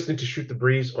 You're listening to Shoot the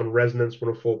Breeze on Resonance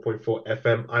 104.4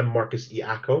 FM. I'm Marcus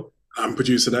Iacco. I'm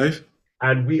producer Dave.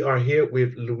 And we are here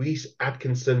with Louise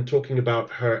Atkinson talking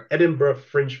about her Edinburgh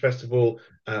Fringe Festival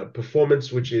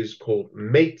performance, which is called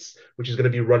Mates, which is going to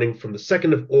be running from the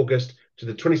 2nd of August to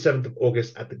the 27th of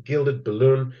August at the Gilded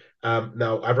Balloon.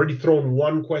 Now, I've already thrown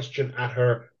one question at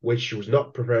her, which she was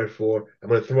not prepared for. I'm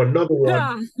going to throw another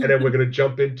one, and then we're going to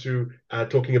jump into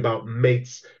talking about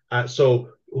Mates. So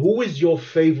who is your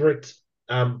favorite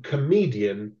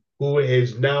comedian who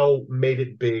has now made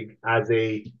it big as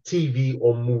a TV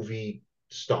or movie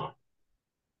star?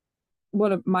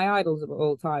 One of my idols of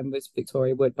all time was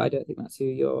Victoria Wood, but I don't think that's who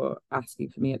you're asking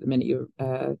for me at the minute. You're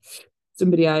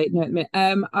somebody I know at the minute.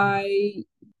 I'm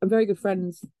very good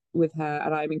friends with her,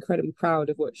 and I'm incredibly proud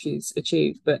of what she's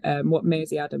achieved. But what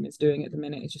Maisie Adam is doing at the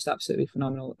minute is just absolutely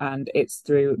phenomenal, and it's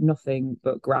through nothing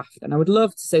but graft. And I would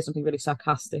love to say something really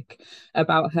sarcastic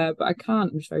about her, but I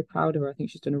can't. I'm just very proud of her. I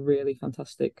think she's done a really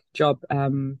fantastic job.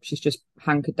 She's just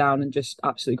hankered down and just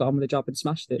absolutely got on with the job and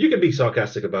smashed it. You can be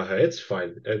sarcastic about her. It's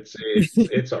fine.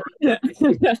 It's all right.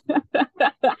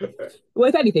 Well,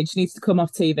 if anything, she needs to come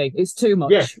off TV. It's too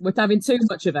much. Yeah. We're having too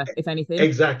much of her, if anything.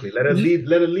 Exactly. Let her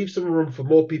leave some room for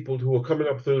more people who are coming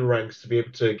up through the ranks to be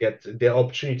able to get their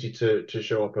opportunity to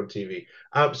show up on TV.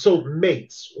 So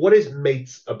Mates, what is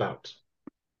Mates about?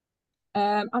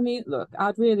 I mean, look,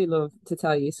 I'd really love to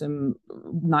tell you some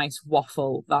nice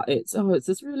waffle that it's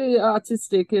this really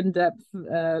artistic, in-depth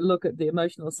look at the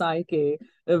emotional psyche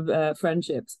of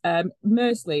friendships.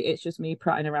 Mostly it's just me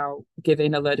prattling around,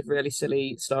 giving a load of really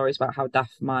silly stories about how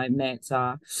daft my mates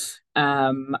are,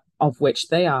 of which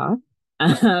they are.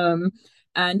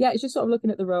 And yeah, it's just sort of looking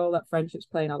at the role that friendships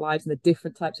play in our lives and the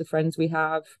different types of friends we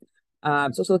have.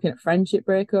 It's also looking at friendship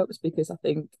breakups, because I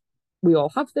think we all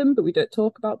have them, but we don't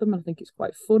talk about them. And I think it's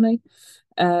quite funny.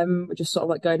 We're just sort of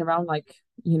like going around like,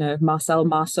 Marcel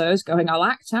Marceau's going, I'll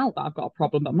act out that I've got a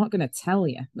problem, but I'm not going to tell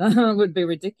you. That would be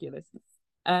ridiculous.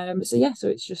 So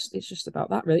it's just about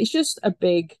that, really. It's just a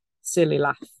big, silly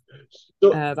laugh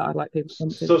that I'd like people to come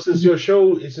to. So since your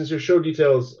show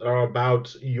details are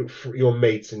about your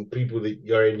mates and people that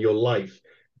are in your life,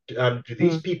 do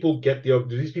these people do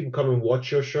these people come and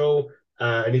watch your show?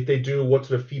 And if they do, what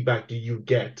sort of feedback do you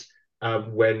get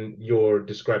when you're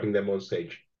describing them on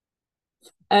stage?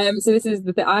 So this is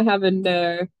the thing. I have a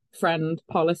no friend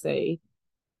policy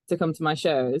to come to my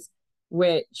shows,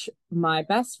 which my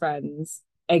best friends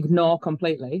ignore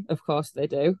completely. Of course they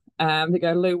do. They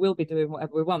go, Lou, we'll be doing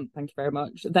whatever we want. Thank you very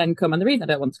much. Then come. And the reason I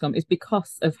don't want to come is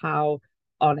because of how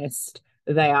honest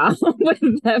they are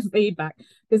with their feedback.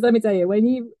 Because let me tell you,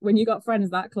 when you got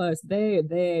friends that close,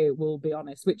 they will be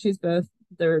honest, which is both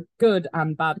their good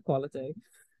and bad quality.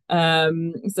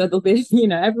 So there'll be,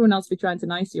 everyone else will be trying to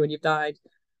nice you when you've died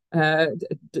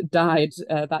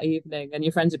that evening, and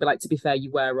your friends would be like, to be fair,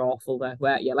 you were awful there,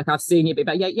 weren't you? Like, I've seen you be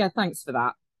like, yeah, thanks for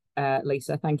that,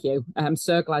 Lisa, thank you. I'm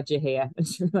so glad you're here.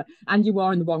 And you're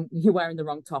wearing the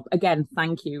wrong top. Again,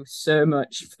 thank you so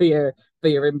much for your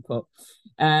input.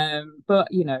 But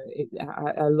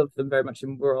I love them very much,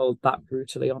 and we're all that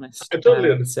brutally honest. I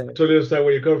totally understand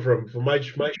where you come from. For my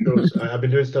shows, I've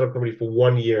been doing stand-up comedy for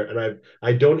 1 year, and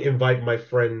I don't invite my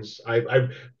friends.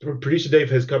 Producer Dave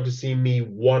has come to see me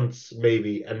once,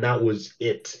 maybe, and that was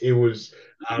it. It was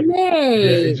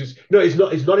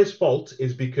it's not his fault.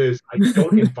 It's because I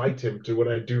don't invite him to when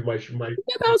I do my.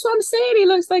 Yeah, that's what I'm saying. He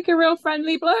looks like a real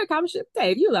friendly bloke. I'm sure,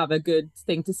 Dave, you'll have a good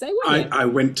thing to say. I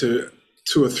went to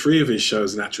 2 or 3 of his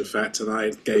shows, in actual fact, and I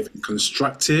gave him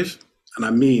constructive, and I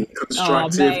mean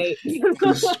constructive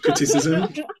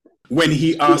criticism. When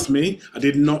he asked me, I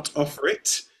did not offer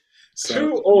it.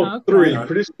 So, 2 or 3.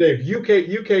 Producer Dave, you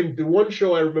came the one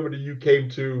show I remember that you came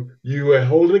to, you were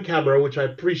holding a camera, which I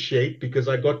appreciate because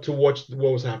I got to watch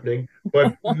what was happening.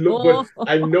 But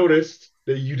I noticed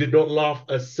that you did not laugh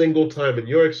a single time, and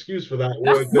your excuse for that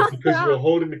was that because you were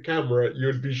holding the camera, you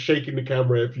would be shaking the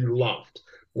camera if you laughed,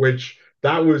 which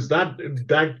that was that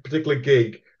particular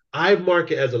gig. I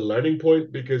mark it as a learning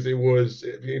point because it was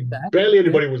barely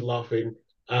anybody was laughing.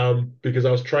 because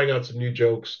I was trying out some new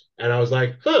jokes, and I was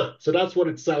like, huh, so that's what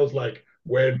it sounds like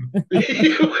when when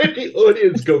the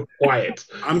audience go quiet.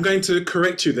 I'm going to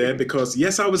correct you there because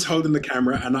yes, I was holding the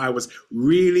camera and I was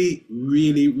really,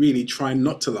 really, really trying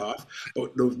not to laugh.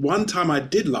 But the one time I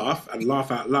did laugh and laugh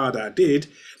out loud, I did.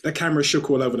 The camera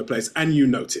shook all over the place, and you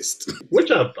noticed. Which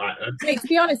to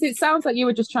be honest, it sounds like you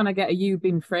were just trying to get a "you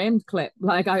been framed" clip.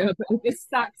 Like if this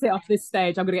stacks it off this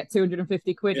stage, I'm going to get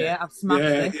 250 quid here. I've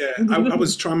smashed it. Yeah. I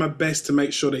was trying my best to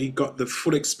make sure that he got the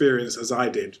full experience as I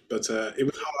did, but it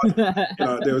was hard.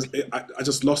 I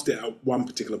just lost it at one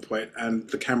particular point, and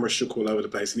the camera shook all over the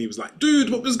place. And he was like, "Dude,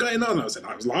 what was going on?" I said,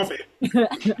 "I was laughing."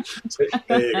 So,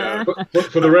 there you go. But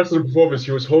for the rest of the performance,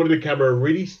 he was holding the camera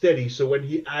really steady. So when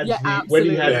he adds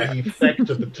the effect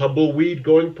of the tumbleweed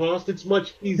going past, it's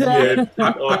much easier.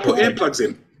 I put earplugs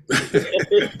in.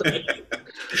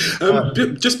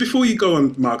 Just before you go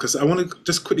on, Marcus, I want to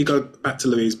just quickly go back to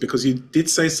Louise, because you did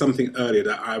say something earlier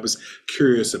that I was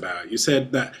curious about. You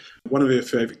said that one of your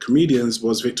favorite comedians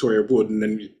was Victoria Wood, and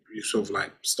then you sort of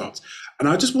like stopped. And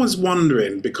I just was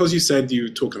wondering, because you said you were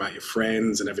talking about your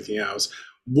friends and everything else,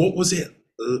 what was it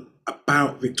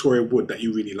about Victoria Wood that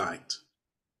you really liked?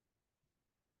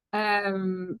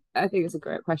 I think it's a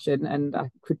great question, and I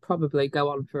could probably go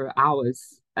on for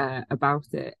hours about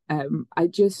it. I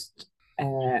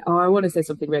want to say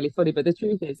something really funny, but the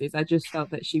truth is I just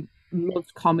felt that she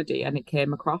loved comedy and it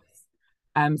came across.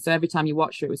 So every time you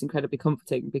watched her, it was incredibly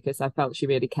comforting because I felt she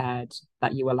really cared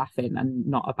that you were laughing and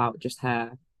not about just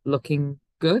her looking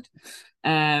good.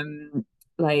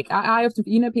 Like I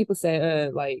often, people say,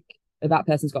 like that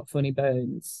person's got funny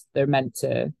bones. They're meant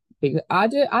to. I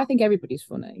think everybody's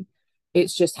funny.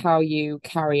 It's just how you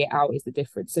carry it out is the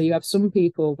difference. So you have some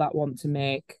people that want to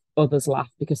make others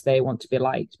laugh because they want to be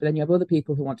liked, but then you have other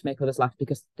people who want to make others laugh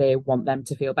because they want them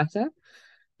to feel better.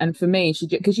 And for me,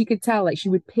 because you could tell, like, she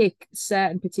would pick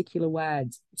certain particular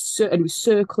words, and it was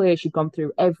so clear she'd gone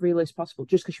through every list possible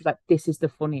just because she was like, "This is the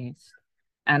funniest,"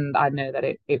 and I know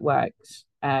that it works.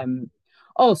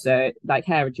 Also, like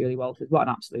her and Julie Walters, what an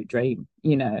absolute dream.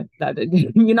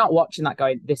 That you're not watching that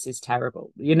going, "This is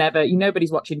terrible."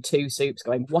 Nobody's watching Two Soups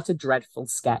going, "What a dreadful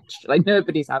sketch." Like,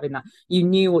 nobody's having that. You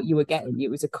knew what you were getting.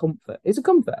 It was a comfort. It's a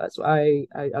comfort. That's why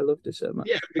I loved her so much.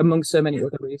 Yeah, among so many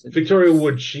other reasons. Victoria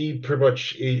Wood, she pretty much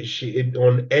she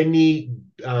on any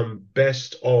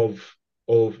best of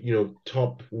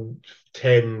top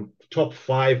 10, top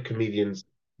 5 comedians,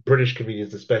 British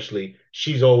comedians especially,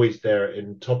 she's always there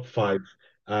in top 5.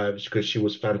 Because she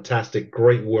was fantastic,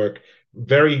 great work,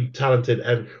 very talented.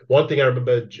 And one thing I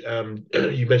remember,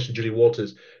 you mentioned Julie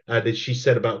Walters, that she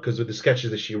said about, because of the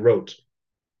sketches that she wrote,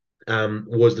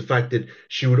 was the fact that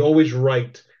she would always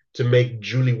write to make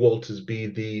Julie Walters be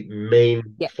the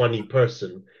main funny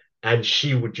person, and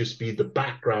she would just be the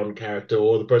background character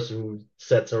or the person who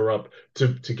sets her up to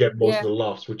get most of the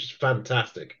laughs, which is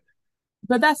fantastic.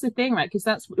 But that's the thing, right? Because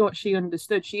that's what she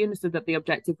understood. She understood that the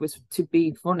objective was to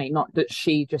be funny, not that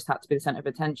she just had to be the center of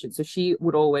attention. So she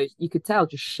would always, you could tell,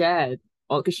 just shared,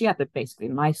 because she had basically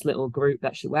nice little group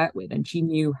that she worked with, and she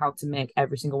knew how to make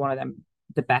every single one of them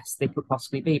the best they could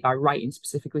possibly be by writing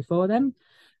specifically for them.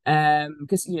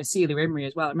 Because Celia Imrie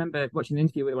as well. I remember watching an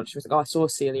interview with her once. She was like, "Oh, I saw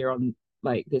Celia on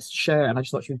like this show, and I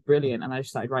just thought she was brilliant, and I just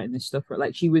started writing this stuff for her."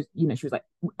 Like she was like,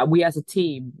 "We as a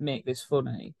team make this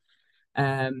funny."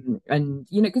 And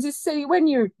because it's silly when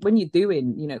you're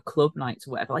doing club nights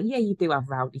or whatever, like you do have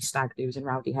rowdy stag do's and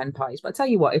rowdy hen parties, but I tell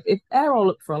you what, if they're all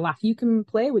up for a laugh, you can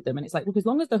play with them, and it's like, look, as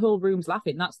long as the whole room's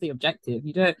laughing, that's the objective.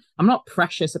 I'm not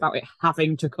precious about it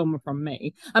having to come from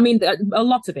me. I mean, a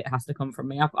lot of it has to come from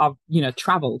me. I've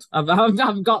traveled,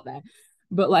 I've got there.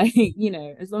 But like,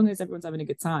 as long as everyone's having a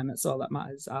good time, that's all that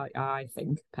matters. I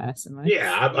think personally.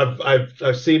 Yeah,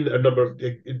 I've seen a number of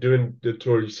doing the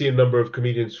tour. You see a number of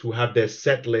comedians who have their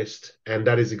set list, and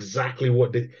that is exactly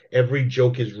what every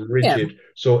joke is rigid. Yeah.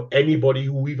 So anybody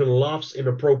who even laughs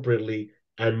inappropriately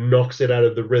and knocks it out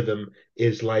of the rhythm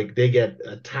is like they get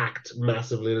attacked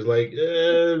massively. It's like,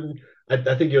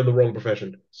 I think you're in the wrong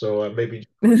profession. So maybe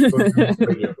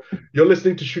you're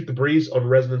listening to Shoot the Breeze on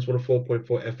Resonance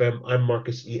 104.4 FM. I'm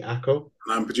Marcus E. Acko.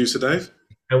 And I'm producer Dave.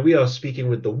 And we are speaking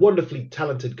with the wonderfully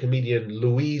talented comedian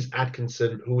Louise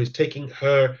Atkinson, who is taking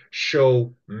her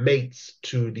show Mates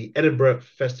to the Edinburgh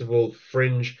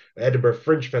Fringe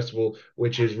Festival,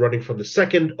 which is running from the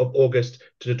 2nd of August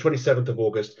to the 27th of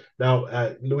August. Now,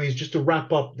 Louise, just to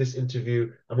wrap up this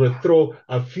interview, I'm going to throw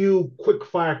a few quick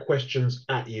fire questions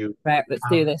at you. Right, let's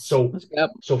do this.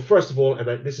 So first of all,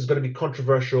 and this is going to be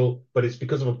controversial, but it's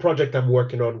because of a project I'm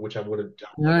working on, which I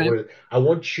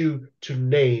want you to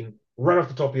name, right off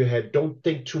the top of your head, don't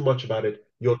think too much about it,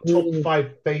 your top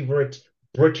 5 favorite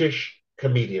British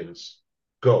comedians.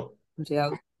 Go. Yeah.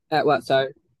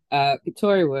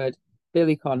 Victoria Wood,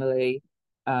 Billy Connolly,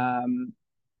 um,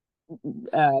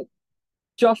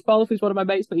 Josh Bolf, who's one of my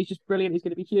mates, but he's just brilliant. He's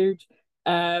going to be huge.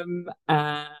 And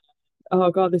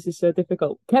oh god, this is so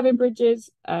difficult. Kevin Bridges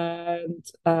and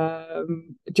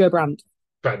Joe Brandt.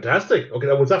 Fantastic. Okay,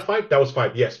 was that 5? That was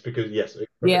 5. Yes, because yes.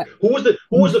 Yeah. Who was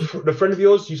the friend of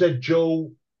yours? You said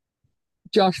Joe.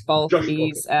 Josh Bolf. Josh,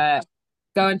 He's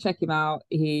go and check him out.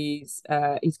 He's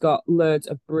got loads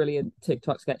of brilliant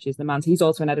TikTok sketches. He's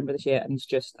also in Edinburgh this year, and he's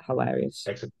just hilarious.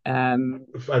 Excellent.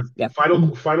 Yeah.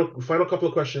 Final couple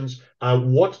of questions.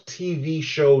 What TV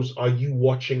shows are you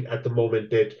watching at the moment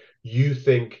that you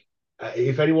think,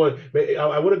 if anyone,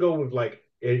 I want to go with like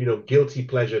guilty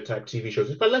pleasure type TV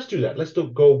shows. But let's do that. Let's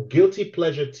go guilty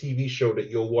pleasure TV show that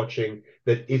you're watching.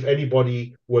 That if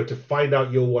anybody were to find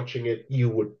out you're watching it, you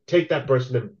would take that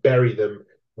person and bury them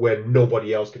where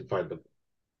nobody else can find them.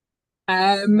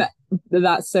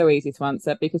 That's so easy to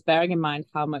answer because bearing in mind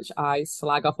how much I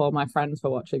slag off all my friends for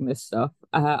watching this stuff,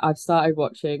 I've started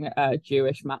watching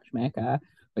Jewish Matchmaker,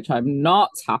 which I'm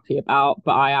not happy about,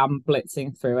 but I am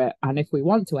blitzing through it. And if we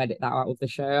want to edit that out of the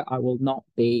show, I will not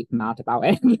be mad about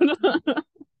it.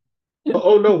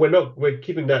 Oh no, we're not. We're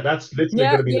keeping that. That's literally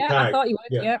going to be the tag. I thought you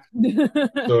would. Yeah.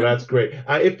 So that's great.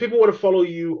 If people want to follow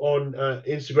you on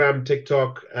Instagram,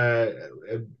 TikTok,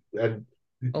 and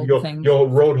your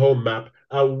road home map,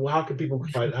 how can people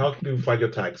find your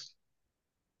tags?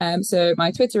 So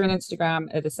my Twitter and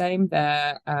Instagram are the same.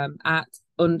 They're at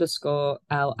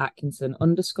 _L Atkinson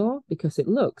 _ because it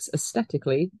looks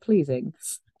aesthetically pleasing.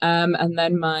 And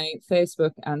then my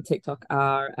Facebook and TikTok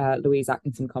are Louise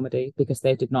Atkinson Comedy because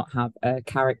they did not have a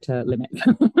character limit.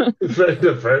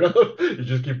 Fair enough. You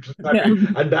just keep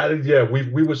and that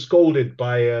we were scolded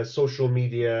by a social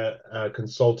media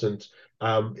consultant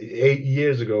 8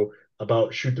 years ago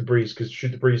about Shoot the Breeze because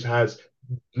Shoot the Breeze has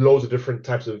loads of different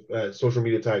types of social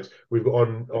media tags. We've got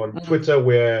on Twitter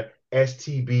where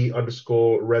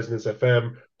STB_Resonance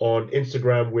FM. On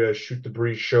Instagram, we're Shoot the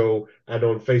Breeze Show, and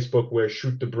on Facebook, we're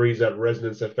Shoot the Breeze at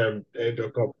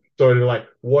ResonanceFM.com. So they're like,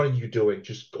 what are you doing?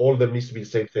 Just all of them needs to be the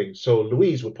same thing. So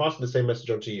Louise, we're passing the same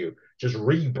message on to you. Just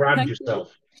rebrand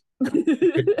yourself.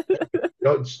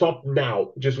 Don't stop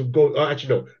now. Just go.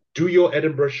 Actually, no. Do your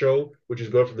Edinburgh show, which is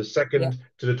going from the 2nd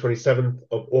to the 27th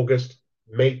of August.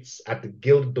 Mates at the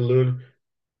Guild Balloon.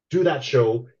 Do that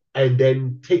show, and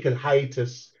then take a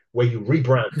hiatus where you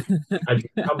rebrand and you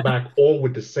come back all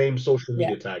with the same social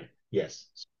media tag. Yes.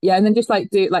 Yeah, and then just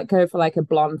go for like a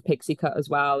blonde pixie cut as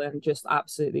well, and just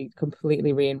absolutely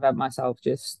completely reinvent myself.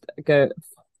 Just go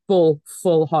full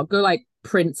hog. Go like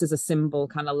Prince as a symbol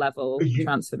kind of level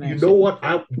transformation. You know what?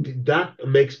 That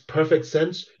makes perfect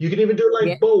sense. You can even do it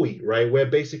like Bowie, right? Where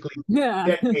basically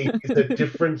decade is a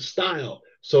different style.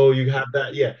 So you have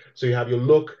that, So you have your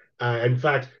look. In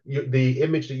fact, the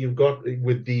image that you've got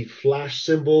with the flash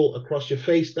symbol across your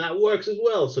face, that works as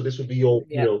well. So this would be your,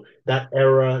 that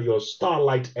era, your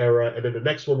Starlight era, and then the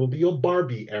next one will be your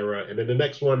Barbie era, and then the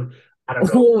next one, I don't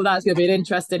know. Oh, that's going to be an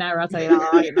interesting era, I'll tell you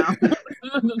that right now.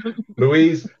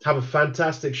 Louise, have a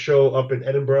fantastic show up in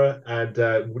Edinburgh, and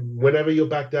whenever you're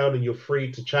back down and you're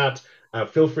free to chat,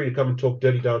 feel free to come and talk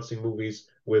Dirty Dancing movies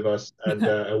with us, and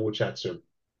we'll chat soon.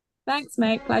 Thanks,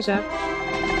 mate. Pleasure.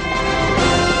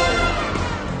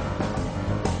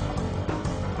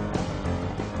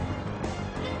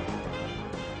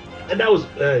 And that was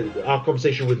our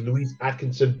conversation with Louise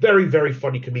Atkinson. Very, very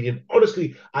funny comedian.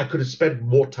 Honestly, I could have spent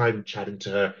more time chatting to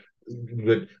her.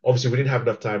 But obviously, we didn't have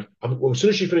enough time. As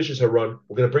soon as she finishes her run,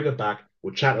 we're going to bring her back.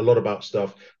 We'll chat a lot about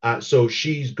stuff. So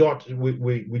she's got,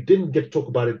 we didn't get to talk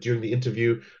about it during the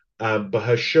interview, but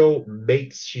her show,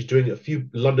 Mates, she's doing a few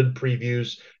London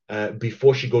previews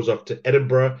before she goes off to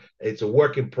Edinburgh. It's a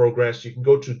work in progress. You can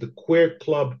go to the Queer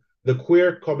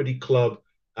Comedy Club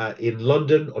in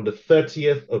London on the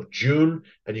 30th of June,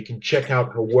 and you can check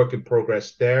out her work in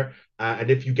progress there. And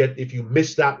if you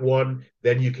miss that one,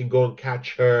 then you can go and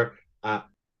catch her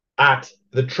at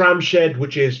the Tram Shed,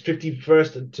 which is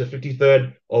 51st to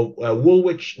 53rd of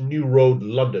Woolwich New Road,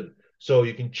 London. So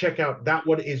you can check out that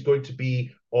one. Is going to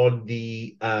be on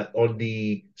the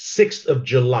 6th of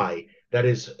July. That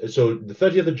is so the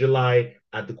 30th of July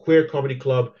at the Queer Comedy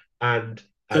Club and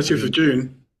 30th of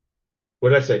June. What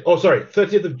did I say? Oh, sorry.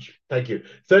 30th of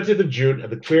June at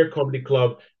the Queer Comedy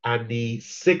Club and the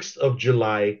 6th of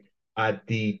July at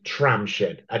the Tram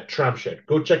Shed.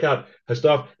 Go check out her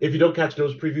stuff. If you don't catch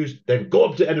those previews, then go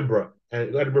up to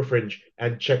Edinburgh Fringe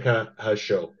and check her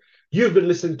show. You've been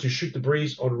listening to Shoot the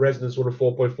Breeze on Resonance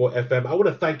 104.4 FM. I want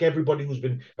to thank everybody who's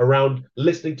been around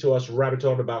listening to us rabbit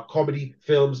on about comedy,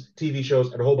 films, TV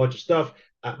shows, and a whole bunch of stuff.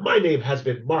 My name has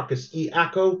been Marcus E.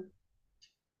 Acko.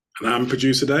 And I'm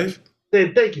producer Dave.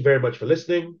 Then thank you very much for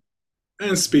listening.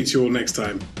 And speak to you all next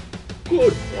time.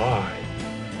 Goodbye.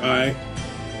 Bye.